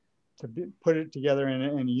money, put it together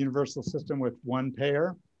in a universal system with one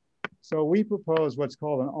payer. So we propose what's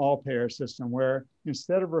called an all-payer system, where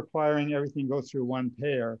instead of requiring everything go through one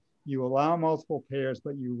payer, you allow multiple payers,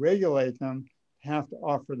 but you regulate them to have to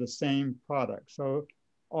offer the same product. So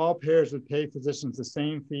all payers would pay physicians the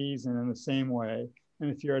same fees and in the same way. And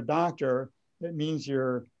if you're a doctor, it means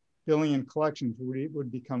you're billing and collections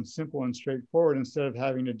would become simple and straightforward instead of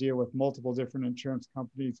having to deal with multiple different insurance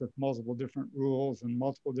companies with multiple different rules and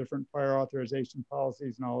multiple different prior authorization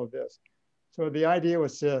policies and all of this. So the idea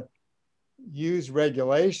was to use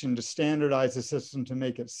regulation to standardize the system to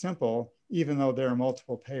make it simple, even though there are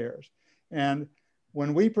multiple payers. And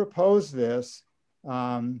when we proposed this,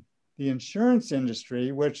 the insurance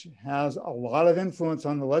industry, which has a lot of influence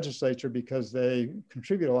on the legislature because they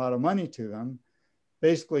contribute a lot of money to them,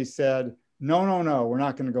 basically said, no, no, no, we're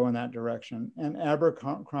not going to go in that direction. And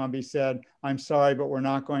Abercrombie said, I'm sorry, but we're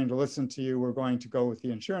not going to listen to you. We're going to go with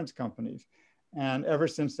the insurance companies. And ever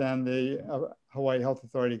since then, the Hawaii Health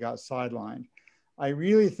Authority got sidelined. I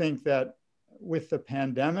really think that with the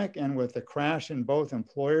pandemic and with the crash in both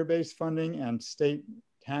employer-based funding and state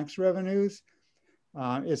tax revenues,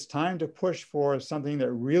 it's time to push for something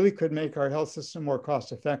that really could make our health system more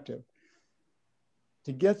cost-effective.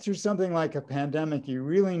 To get through something like a pandemic, you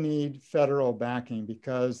really need federal backing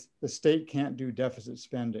because the state can't do deficit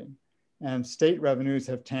spending. And state revenues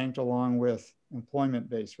have tanked along with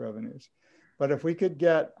employment-based revenues. But if we could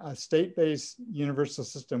get a state-based universal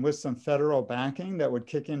system with some federal backing that would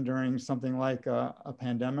kick in during something like a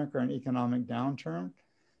pandemic or an economic downturn,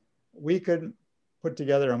 we could put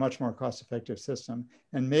together a much more cost-effective system.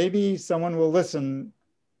 And maybe someone will listen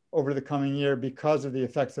over the coming year because of the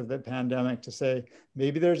effects of the pandemic to say,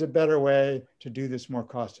 maybe there's a better way to do this more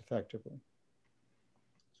cost effectively.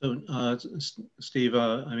 So Steve,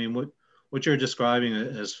 I mean, what you're describing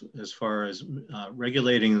as far as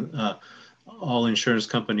regulating all insurance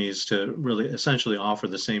companies to really essentially offer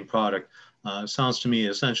the same product sounds to me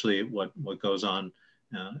essentially what goes on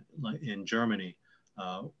in Germany,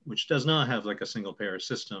 which does not have like a single payer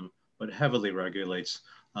system, but heavily regulates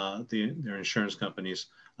their insurance companies.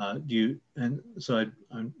 So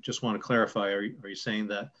I just want to clarify, are you saying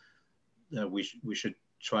that we should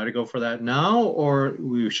try to go for that now, or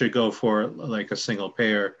we should go for like a single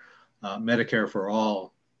payer Medicare for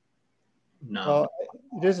all now? Well,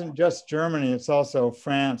 it isn't just Germany, it's also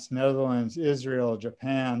France, Netherlands, Israel,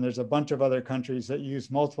 Japan. There's a bunch of other countries that use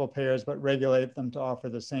multiple payers but regulate them to offer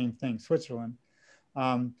the same thing, Switzerland.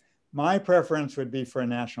 My preference would be for a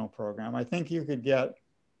national program. I think you could get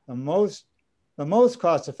the most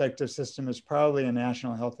cost-effective system is probably a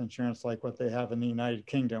national health insurance like what they have in the United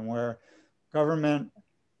Kingdom, where government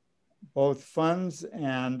both funds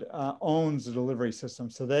and owns the delivery system.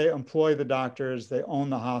 So they employ the doctors, they own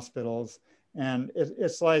the hospitals, and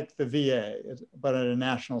it's like the VA, but at a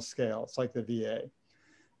national scale. It's like the VA.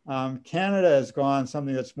 Canada has gone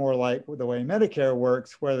something that's more like the way Medicare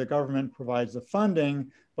works, where the government provides the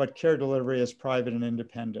funding, but care delivery is private and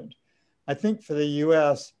independent. I think for the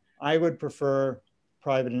US, I would prefer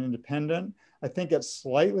private and independent. I think it's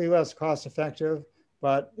slightly less cost effective,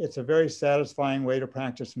 but it's a very satisfying way to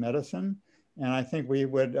practice medicine. And I think we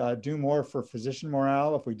would do more for physician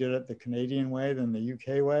morale if we did it the Canadian way than the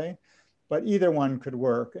UK way. But either one could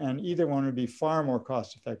work, and either one would be far more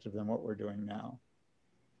cost effective than what we're doing now.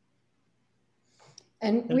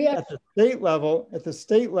 And we have at the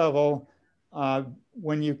state level,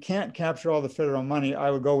 when you can't capture all the federal money, I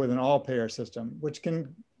would go with an all-payer system, which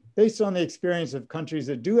can, based on the experience of countries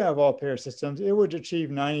that do have all-payer systems, it would achieve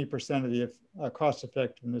 90% of the cost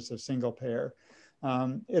effectiveness of single payer.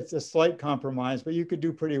 It's a slight compromise, but you could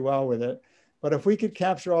do pretty well with it. But if we could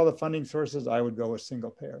capture all the funding sources, I would go with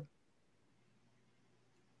single payer.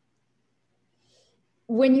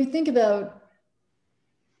 When you think about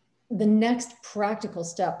the next practical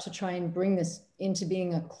step to try and bring this into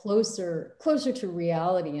being a closer to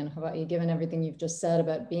reality in Hawaii, given everything you've just said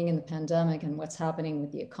about being in the pandemic and what's happening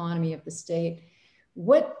with the economy of the state,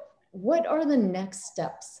 what are the next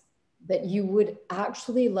steps that you would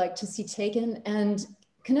actually like to see taken? And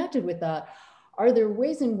connected with that, are there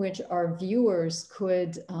ways in which our viewers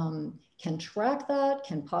can track that,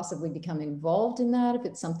 can possibly become involved in that if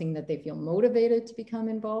it's something that they feel motivated to become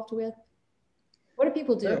involved with? What do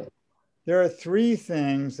people do? There are three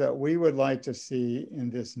things that we would like to see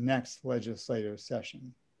in this next legislative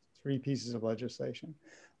session, 3 pieces of legislation.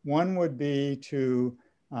 One would be to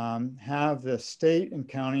have the state and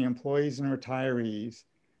county employees and retirees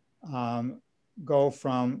go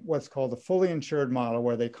from what's called a fully insured model,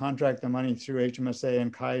 where they contract the money through HMSA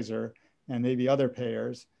and Kaiser and maybe other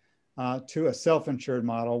payers, to a self-insured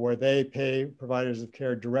model where they pay providers of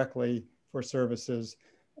care directly for services,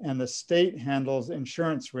 and the state handles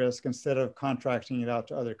insurance risk instead of contracting it out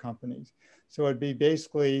to other companies. So it'd be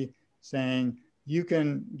basically saying, you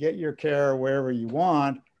can get your care wherever you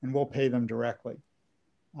want and we'll pay them directly.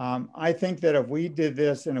 I think that if we did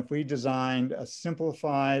this and if we designed a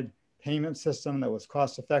simplified payment system that was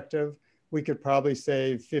cost effective, we could probably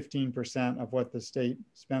save 15% of what the state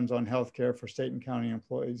spends on healthcare for state and county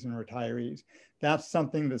employees and retirees. That's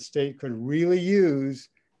something the state could really use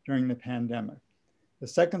during the pandemic. The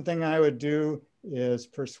second thing I would do is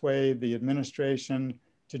persuade the administration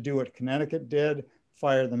to do what Connecticut did,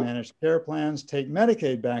 fire the managed care plans, take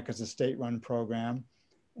Medicaid back as a state-run program.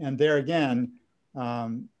 And there again,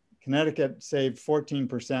 Connecticut saved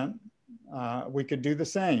 14%. We could do the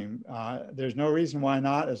same. There's no reason why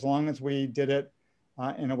not, as long as we did it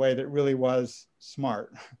in a way that really was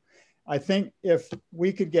smart. I think if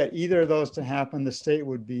we could get either of those to happen, the state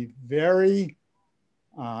would be very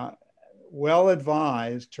well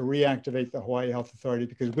advised to reactivate the Hawaii Health Authority,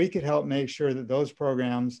 because we could help make sure that those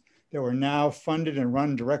programs that were now funded and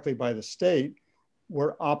run directly by the state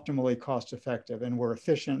were optimally cost effective and were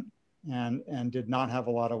efficient and did not have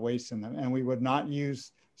a lot of waste in them. And we would not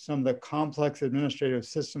use some of the complex administrative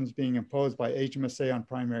systems being imposed by HMSA on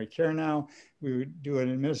primary care now. We would do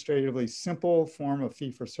an administratively simple form of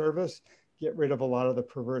fee-for-service, get rid of a lot of the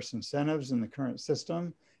perverse incentives in the current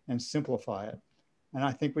system, and simplify it. And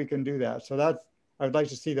I think we can do that. So that's, I would like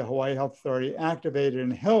to see the Hawaii Health Authority activated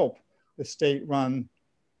and help the state-run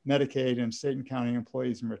Medicaid and state and county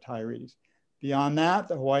employees and retirees. Beyond that,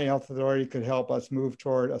 the Hawaii Health Authority could help us move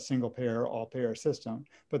toward a single payer, all payer system.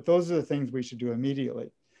 But those are the things we should do immediately.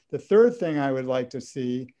 The third thing I would like to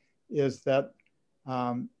see is that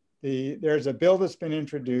there's a bill that's been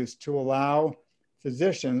introduced to allow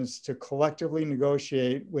physicians to collectively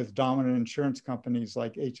negotiate with dominant insurance companies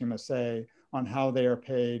like HMSA on how they are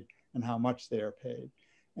paid and how much they are paid.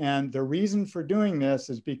 And the reason for doing this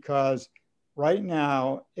is because right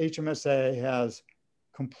now, HMSA has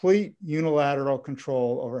complete unilateral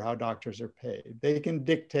control over how doctors are paid. They can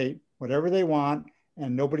dictate whatever they want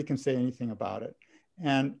and nobody can say anything about it.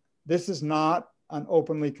 And this is not an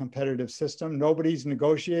openly competitive system. Nobody's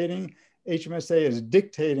negotiating. HMSA is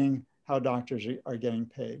dictating how doctors are getting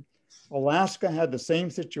paid. Alaska had the same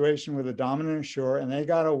situation with a dominant insurer, and they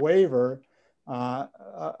got a waiver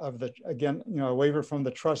of the, again, you know, a waiver from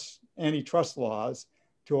the antitrust laws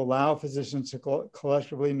to allow physicians to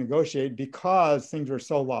collectively negotiate because things were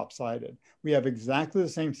so lopsided. We have exactly the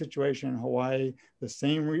same situation in Hawaii. The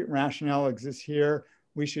same rationale exists here.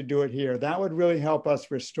 We should do it here. That would really help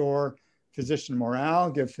us restore physician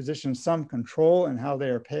morale, give physicians some control in how they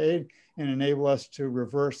are paid, and enable us to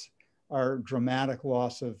reverse our dramatic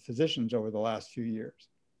loss of physicians over the last few years.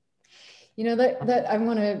 You know, that I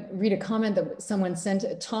want to read a comment that someone sent,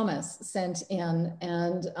 Thomas sent in,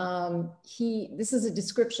 and this is a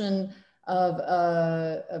description of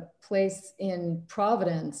a place in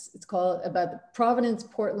Providence. It's called about the Providence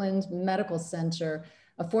Portland Medical Center,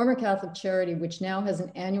 a former Catholic charity, which now has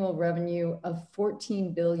an annual revenue of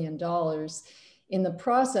 $14 billion. In the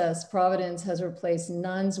process, Providence has replaced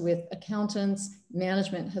nuns with accountants.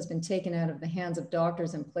 Management has been taken out of the hands of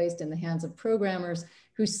doctors and placed in the hands of programmers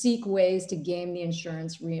who seek ways to game the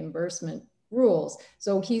insurance reimbursement rules.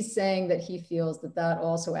 So he's saying that he feels that that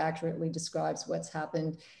also accurately describes what's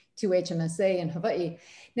happened to HMSA in Hawaii.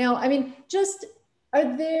 Now, I mean, just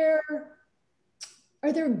are there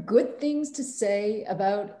good things to say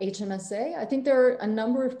about HMSA? I think there are a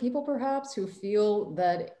number of people perhaps who feel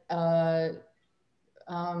that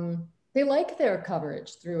they like their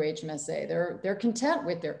coverage through HMSA. They're content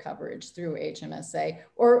with their coverage through HMSA,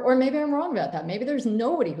 or maybe I'm wrong about that. Maybe there's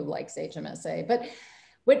nobody who likes HMSA. But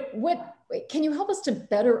what can you help us to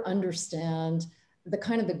better understand the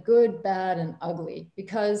kind of the good, bad, and ugly?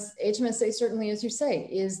 Because HMSA certainly, as you say,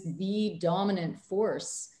 is the dominant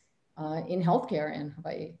force in healthcare in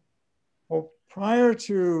Hawaii. Well, prior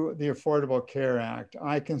to the Affordable Care Act,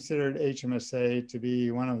 I considered HMSA to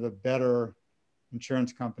be one of the better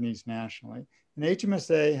insurance companies nationally. And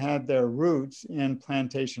HMSA had their roots in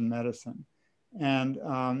plantation medicine. And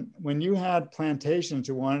when you had plantations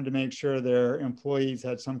who wanted to make sure their employees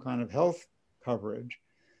had some kind of health coverage,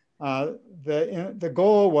 the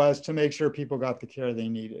goal was to make sure people got the care they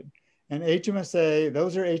needed. And HMSA,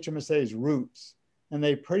 those are HMSA's roots. And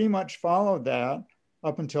they pretty much followed that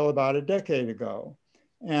up until about a decade ago.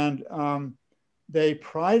 And they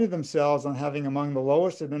prided themselves on having among the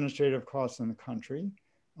lowest administrative costs in the country.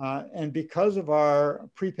 And because of our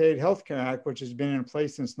Prepaid Healthcare Act, which has been in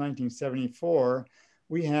place since 1974,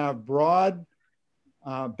 we have broad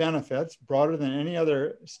benefits, broader than any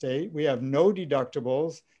other state. We have no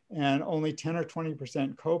deductibles and only 10 or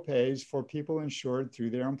 20% copays for people insured through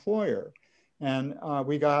their employer. And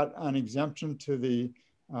we got an exemption to the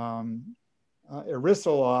ERISA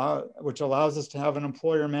law, which allows us to have an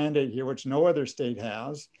employer mandate here, which no other state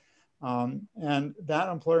has. And that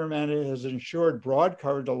employer mandate has ensured broad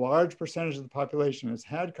coverage. A large percentage of the population has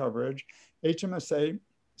had coverage. HMSA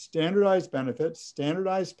standardized benefits,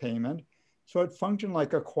 standardized payment. So it functioned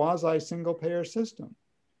like a quasi single payer system.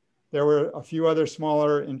 There were a few other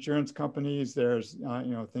smaller insurance companies. There's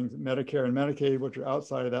things Medicare and Medicaid, which are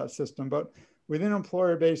outside of that system. But within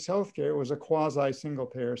employer-based healthcare, it was a quasi single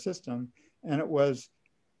payer system. And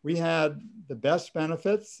we had the best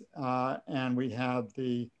benefits and we had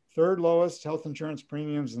the third lowest health insurance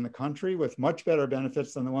premiums in the country with much better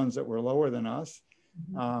benefits than the ones that were lower than us.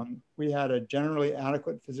 We had a generally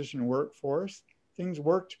adequate physician workforce. Things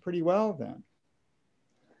worked pretty well then.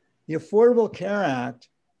 The Affordable Care Act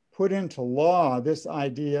put into law this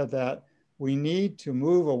idea that we need to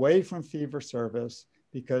move away from fee-for-service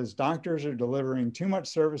because doctors are delivering too much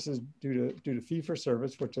services due to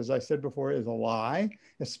fee-for-service, which, as I said before, is a lie.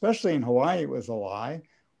 Especially in Hawaii, it was a lie.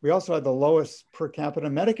 We also had the lowest per capita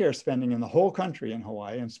Medicare spending in the whole country in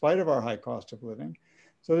Hawaii, in spite of our high cost of living.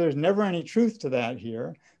 So there's never any truth to that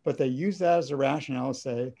here, but they use that as a rationale to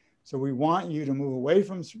say, so we want you to move away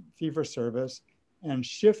from fee-for-service and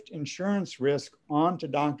shift insurance risk onto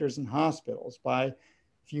doctors and hospitals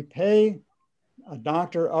if you pay a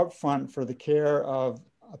doctor upfront for the care of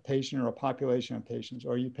a patient or a population of patients,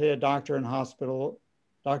 or you pay a doctors and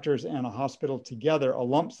a hospital together a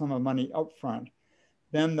lump sum of money upfront,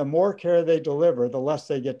 then the more care they deliver, the less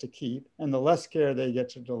they get to keep, and the less care they get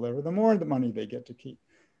to deliver, the more the money they get to keep.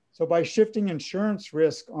 So by shifting insurance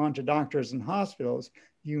risk onto doctors and hospitals,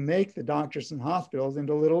 you make the doctors and hospitals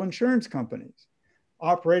into little insurance companies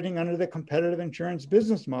operating under the competitive insurance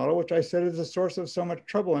business model, which I said is a source of so much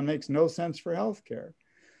trouble and makes no sense for healthcare.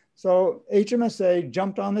 So HMSA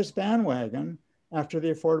jumped on this bandwagon after the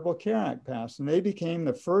Affordable Care Act passed, and they became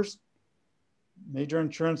the first major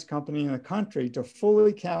insurance company in the country to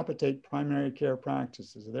fully capitate primary care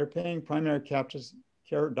practices. They're paying primary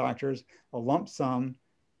care doctors a lump sum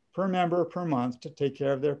per member per month to take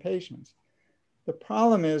care of their patients. The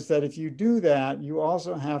problem is that if you do that, you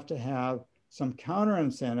also have to have some counter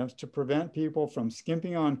incentives to prevent people from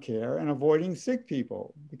skimping on care and avoiding sick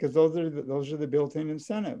people, because those are the built-in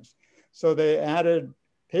incentives. So they added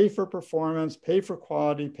pay for performance, pay for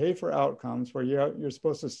quality, pay for outcomes, where you're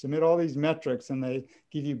supposed to submit all these metrics and they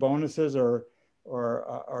give you bonuses or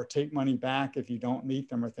take money back if you don't meet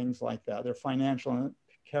them or things like that. They're financial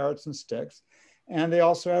carrots and sticks. And they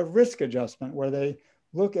also have risk adjustment, where they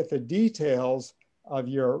look at the details of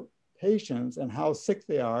your patients and how sick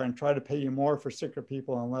they are and try to pay you more for sicker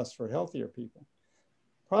people and less for healthier people.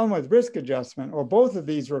 Problem with risk adjustment, or both of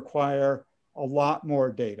these, require a lot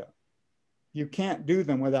more data. You can't do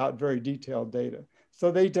them without very detailed data.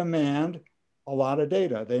 So they demand a lot of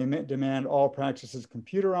data. They demand all practices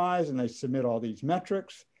computerized, and they submit all these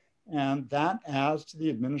metrics, and that adds to the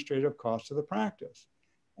administrative cost of the practice.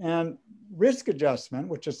 And risk adjustment,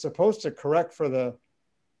 which is supposed to correct for the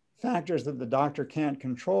factors that the doctor can't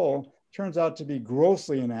control, turns out to be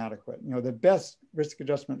grossly inadequate. The best risk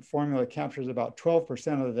adjustment formula captures about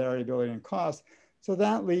 12% of the variability in cost. So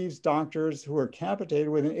that leaves doctors who are capitated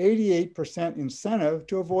with an 88% incentive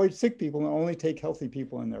to avoid sick people and only take healthy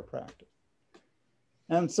people in their practice.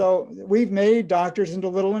 And so we've made doctors into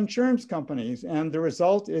little insurance companies, and the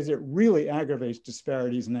result is it really aggravates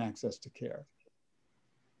disparities in access to care.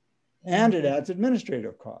 And it adds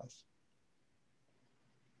administrative costs.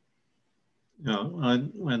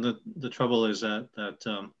 And the trouble is that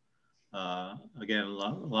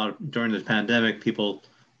again, during the pandemic, a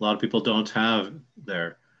lot of people don't have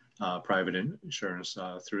their private insurance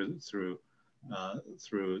through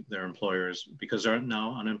their employers because they're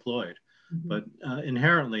now unemployed. Mm-hmm. But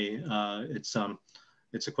inherently, it's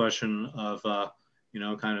a question of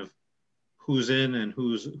kind of who's in and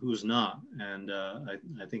who's not. And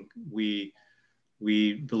I think we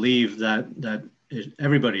believe that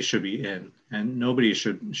everybody should be in, and nobody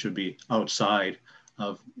should be outside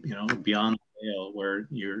of, beyond the veil, where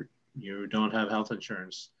you don't have health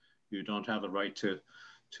insurance, you don't have the right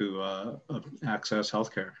to access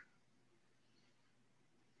healthcare.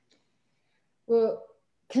 Well,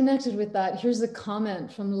 connected with that, here's a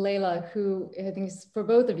comment from Leila, who I think is for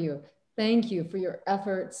both of you. Thank you for your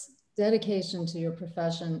efforts, dedication to your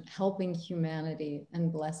profession, helping humanity,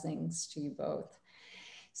 and blessings to you both.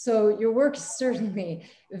 So your work is certainly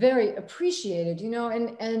very appreciated,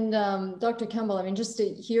 and Dr. Kemble, I mean, just to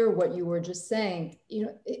hear what you were just saying,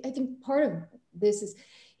 I think part of this is,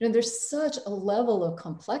 there's such a level of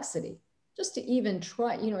complexity just to even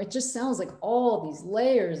try, it just sounds like all these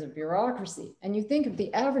layers of bureaucracy. And you think of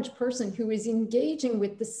the average person who is engaging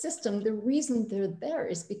with the system, the reason they're there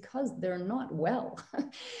is because they're not well.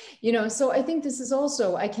 So I think this is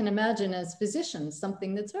also, I can imagine as physicians,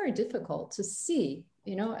 something that's very difficult to see,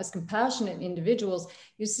 as compassionate individuals.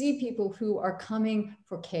 You see people who are coming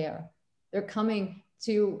for care. They're coming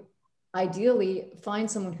to ideally find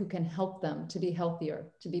someone who can help them to be healthier,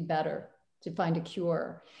 to be better, to find a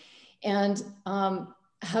cure. And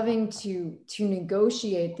having to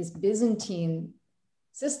negotiate this Byzantine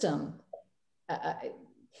system,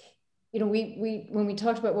 when we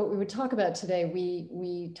talked about what we would talk about today,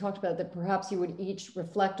 we talked about that perhaps you would each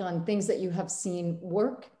reflect on things that you have seen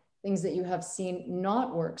work, things that you have seen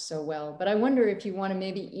not work so well. But I wonder if you want to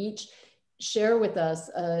maybe each share with us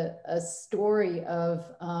a story of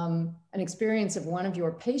an experience of one of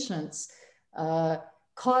your patients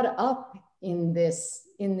caught up in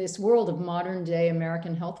this world of modern day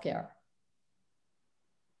American healthcare.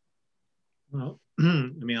 Well,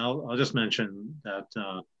 I'll just mention that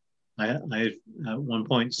I at one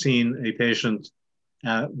point seen a patient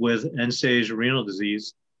with end-stage renal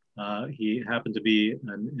disease. He happened to be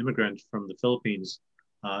an immigrant from the Philippines.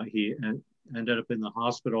 He ended up in the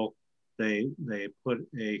hospital. They put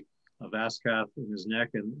a vas cath in his neck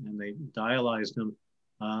and they dialyzed him.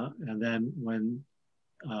 And then when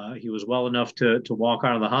he was well enough to walk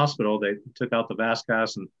out of the hospital, they took out the vas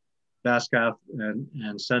cath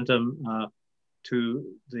and sent him to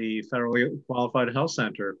the federally qualified health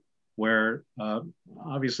center, where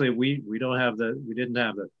obviously we didn't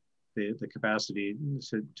have the capacity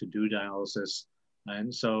to do dialysis,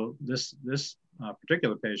 and so this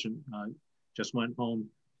particular patient just went home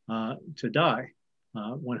to die,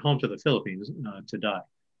 went home to the Philippines to die.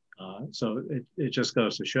 So it just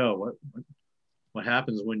goes to show what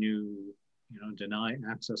happens when you deny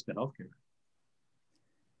access to healthcare.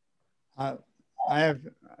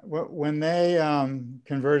 When they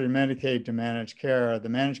converted Medicaid to managed care, the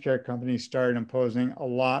managed care companies started imposing a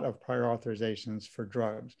lot of prior authorizations for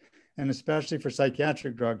drugs, and especially for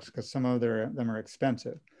psychiatric drugs, because some of them are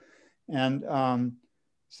expensive. And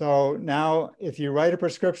so now if you write a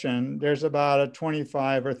prescription, there's about a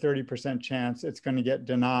 25 or 30% chance it's going to get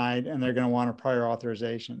denied and they're going to want a prior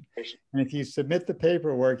authorization. And if you submit the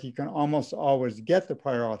paperwork, you can almost always get the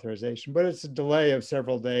prior authorization, but it's a delay of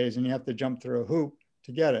several days and you have to jump through a hoop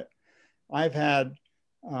to get it.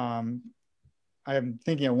 I'm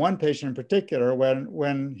thinking of one patient in particular,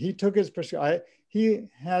 when he took his prescription, he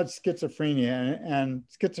had schizophrenia, and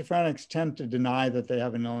schizophrenics tend to deny that they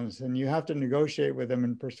have an illness, and you have to negotiate with them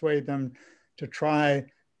and persuade them to try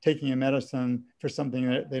taking a medicine for something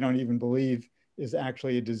that they don't even believe is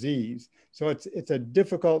actually a disease. So it's a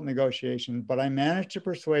difficult negotiation, but I managed to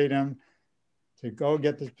persuade him to go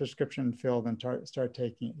get the prescription filled and start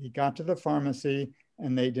taking it. He got to the pharmacy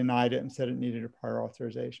and they denied it and said it needed a prior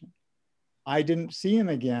authorization. I didn't see him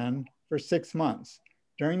again for 6 months.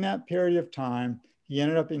 During that period of time, he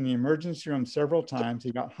ended up in the emergency room several times.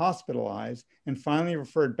 He got hospitalized and finally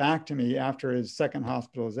referred back to me after his second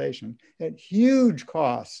hospitalization at huge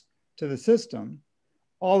costs to the system,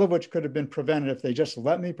 all of which could have been prevented if they just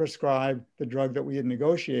let me prescribe the drug that we had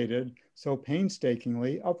negotiated so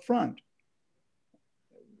painstakingly up front.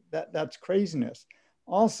 That's craziness.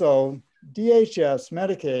 Also, DHS,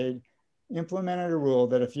 Medicaid, implemented a rule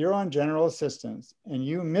that if you're on general assistance and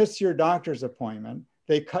you miss your doctor's appointment,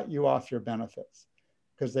 they cut you off your benefits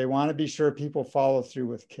because they want to be sure people follow through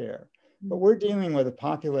with care. But we're dealing with a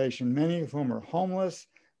population, many of whom are homeless.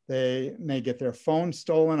 They may get their phone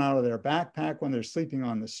stolen out of their backpack when they're sleeping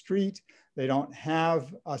on the street. They don't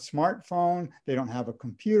have a smartphone. They don't have a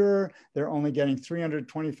computer. They're only getting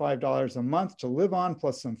 $325 a month to live on,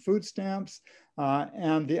 plus some food stamps.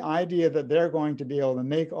 And the idea that they're going to be able to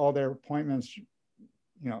make all their appointments,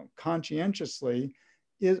 conscientiously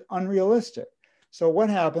is unrealistic. So what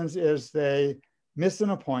happens is they miss an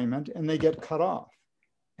appointment and they get cut off.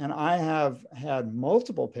 And I have had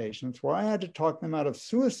multiple patients where I had to talk them out of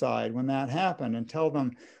suicide when that happened and tell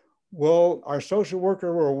them, well, our social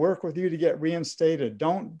worker will work with you to get reinstated.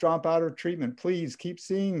 Don't drop out of treatment. Please keep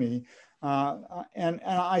seeing me. And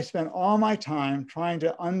I spent all my time trying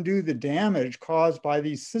to undo the damage caused by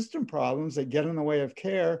these system problems that get in the way of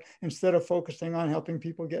care instead of focusing on helping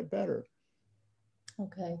people get better.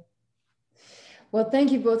 Okay. Well,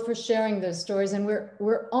 thank you both for sharing those stories. And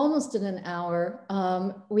we're almost at an hour.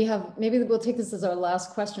 Maybe we'll take this as our last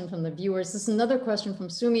question from the viewers. This is another question from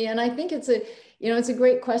Sumi. And I think it's a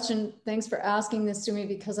great question. Thanks for asking this, Sumi,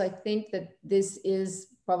 because I think that this is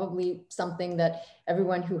probably something that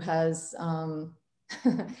everyone who has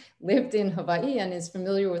lived in Hawaii and is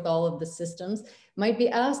familiar with all of the systems might be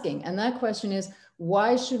asking. And that question is,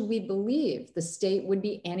 why should we believe the state would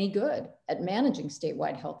be any good at managing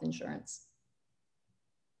statewide health insurance?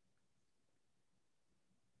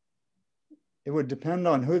 It would depend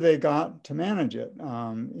on who they got to manage it.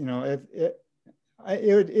 You know,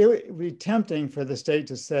 it would be tempting for the state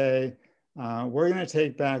to say, we're going to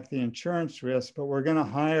take back the insurance risk, but we're going to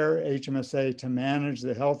hire HMSA to manage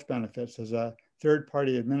the health benefits as a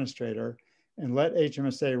third-party administrator and let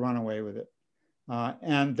HMSA run away with it.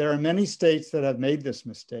 And there are many states that have made this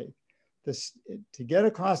mistake. To get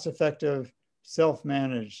a cost-effective,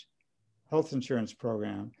 self-managed health insurance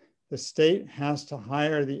program, the state has to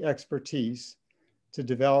hire the expertise to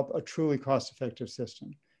develop a truly cost-effective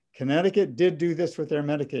system. Connecticut did do this with their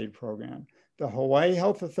Medicaid program. The Hawaii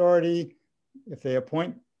Health Authority, if they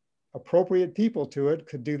appoint appropriate people to it,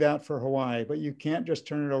 could do that for Hawaii, but you can't just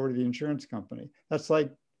turn it over to the insurance company. That's like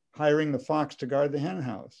hiring the fox to guard the hen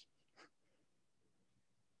house.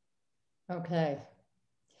 Okay.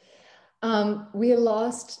 We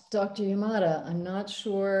lost Dr. Yamada. I'm not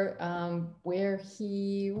sure where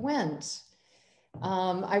he went.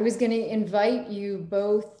 I was going to invite you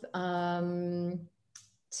both to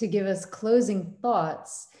give us closing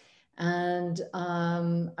thoughts. And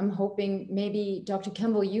I'm hoping maybe Dr.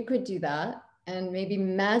 Kemble, you could do that. And maybe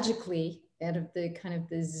magically, out of the kind of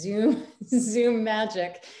the Zoom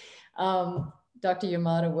magic, Dr.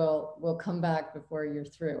 Yamada will come back before you're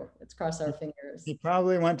through. Let's cross our fingers. He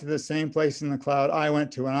probably went to the same place in the cloud I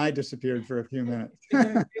went to, and I disappeared for a few minutes.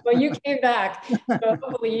 Well, you came back, so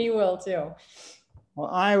hopefully he will too. Well,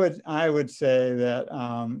 I would say that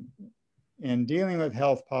in dealing with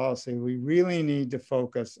health policy, we really need to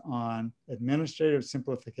focus on administrative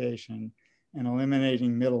simplification and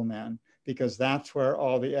eliminating middlemen, because that's where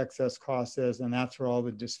all the excess cost is, and that's where all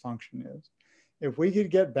the dysfunction is. If we could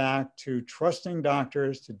get back to trusting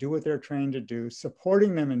doctors to do what they're trained to do,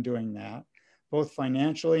 supporting them in doing that, both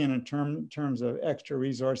financially and in terms of extra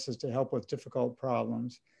resources to help with difficult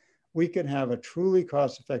problems, we could have a truly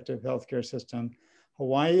cost-effective healthcare system.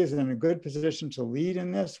 Hawaii is in a good position to lead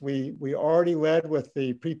in this. We already led with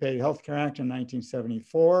the Prepaid Healthcare Act in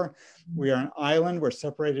 1974. We are an island, we're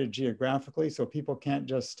separated geographically, so people can't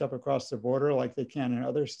just step across the border like they can in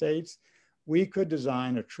other states. We could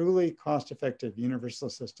design a truly cost-effective universal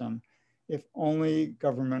system if only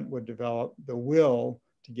government would develop the will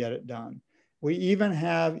to get it done. We even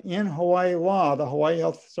have in Hawaii law, the Hawaii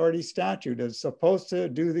Health Authority statute is supposed to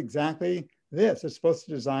do exactly this. It's supposed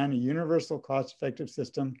to design a universal cost-effective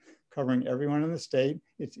system covering everyone in the state.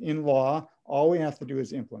 It's in law. All we have to do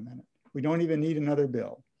is implement it. We don't even need another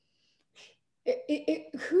bill.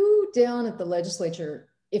 Who down at the legislature,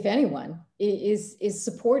 if anyone, is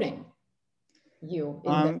supporting you?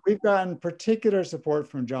 We've gotten particular support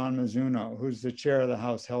from John Mizuno, who's the chair of the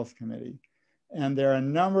House Health Committee. And there are a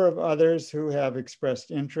number of others who have expressed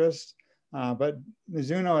interest, but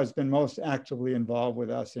Mizuno has been most actively involved with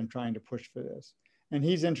us in trying to push for this. And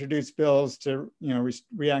he's introduced bills to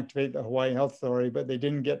reactivate the Hawaii Health Authority, but they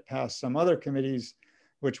didn't get past some other committees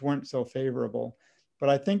which weren't so favorable. But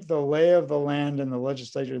I think the lay of the land in the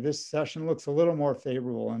legislature this session looks a little more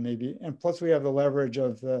favorable, and plus we have the leverage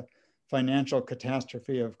of the financial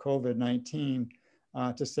catastrophe of COVID-19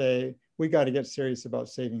 to say, we got to get serious about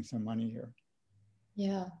saving some money here.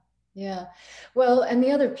 Yeah, yeah. Well, and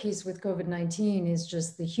the other piece with COVID-19 is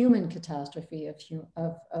just the human catastrophe of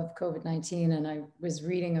COVID-19. And I was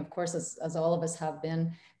reading, of course, as all of us have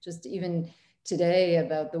been, just even today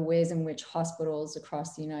about the ways in which hospitals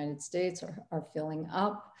across the United States are filling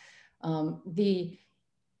up. The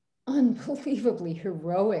unbelievably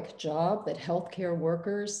heroic job that healthcare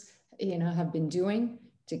workers, have been doing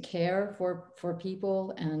to care for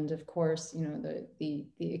people, and of course, the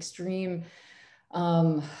extreme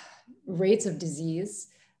rates of disease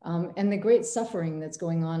and the great suffering that's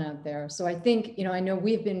going on out there. So I think, I know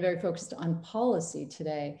we've been very focused on policy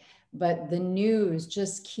today, but the news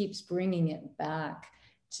just keeps bringing it back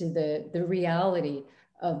to the reality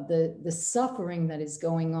of the suffering that is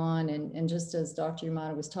going on. And just as Dr.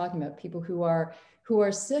 Yamada was talking about, people who are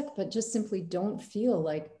sick, but just simply don't feel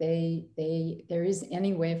like there is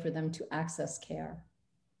any way for them to access care.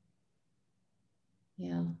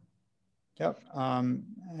 Yeah. Yep.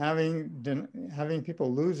 Having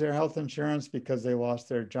people lose their health insurance because they lost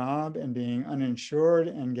their job, and being uninsured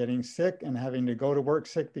and getting sick and having to go to work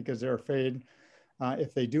sick because they're afraid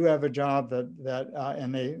if they do have a job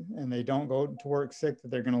and they don't go to work sick, that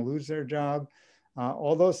they're going to lose their job.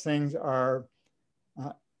 All those things are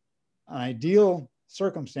an ideal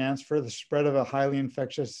circumstance for the spread of a highly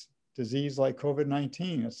infectious disease like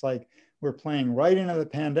COVID-19. It's like we're playing right into the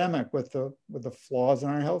pandemic with the flaws in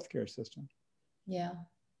our healthcare system. Yeah,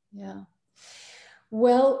 yeah.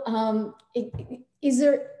 Well, is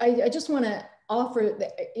there, I just want to offer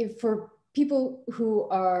that for people who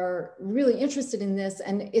are really interested in this,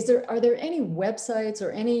 and are there any websites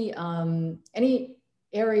or any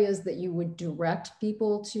areas that you would direct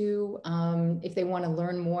people to if they want to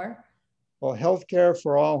learn more? Well, Healthcare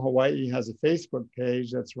for All Hawaii has a Facebook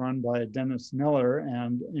page that's run by Dennis Miller,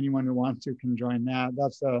 and anyone who wants to can join that.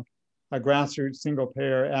 That's a grassroots single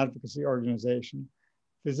payer advocacy organization.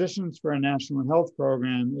 Physicians for a National Health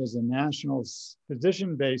Program is a national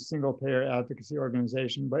physician-based single-payer advocacy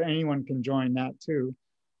organization, but anyone can join that too,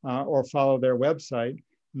 or follow their website,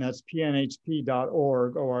 and that's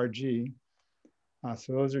pnhp.org, O-R-G.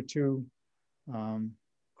 So those are two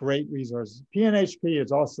great resources. PNHP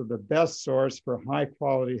is also the best source for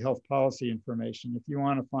high-quality health policy information. If you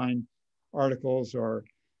want to find articles or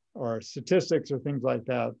statistics or things like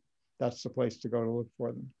that, that's the place to go to look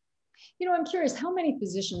for them. You know, I'm curious, how many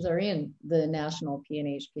physicians are in the national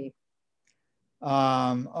PNHP?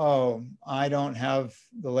 I don't have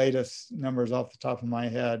the latest numbers off the top of my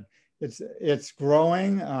head. It's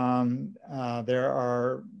growing. There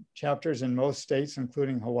are chapters in most states,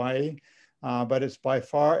 including Hawaii, but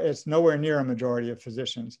it's nowhere near a majority of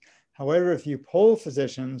physicians. However, if you poll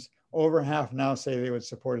physicians, over half now say they would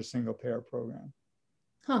support a single payer program.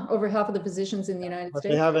 Huh, over half of the physicians in the United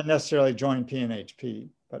States? They haven't necessarily joined PNHP,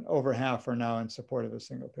 but over half are now in support of a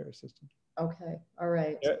single payer system. Okay, all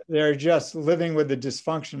right. They're just living with the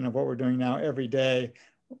dysfunction of what we're doing now every day,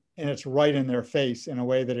 and it's right in their face in a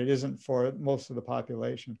way that it isn't for most of the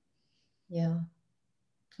population. Yeah.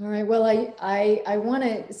 All right, well, I want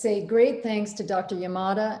to say great thanks to Dr.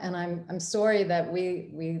 Yamada, and I'm sorry that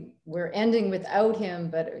we're ending without him,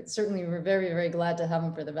 but certainly we're very, very glad to have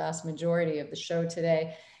him for the vast majority of the show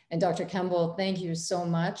today. And Dr. Kemble, thank you so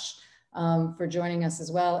much for joining us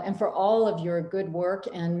as well, and for all of your good work.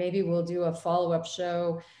 And maybe we'll do a follow-up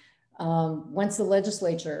show once the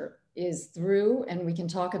legislature is through, and we can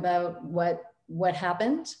talk about what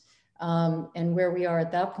happened and where we are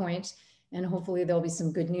at that point. And hopefully there'll be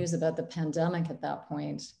some good news about the pandemic at that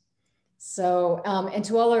point. So, and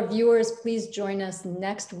to all our viewers, please join us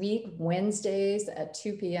next week, Wednesdays at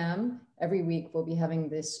 2 p.m. Every week we'll be having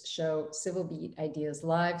this show, Civil Beat Ideas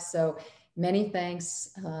Live. So many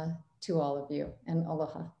thanks to all of you, and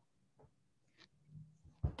aloha.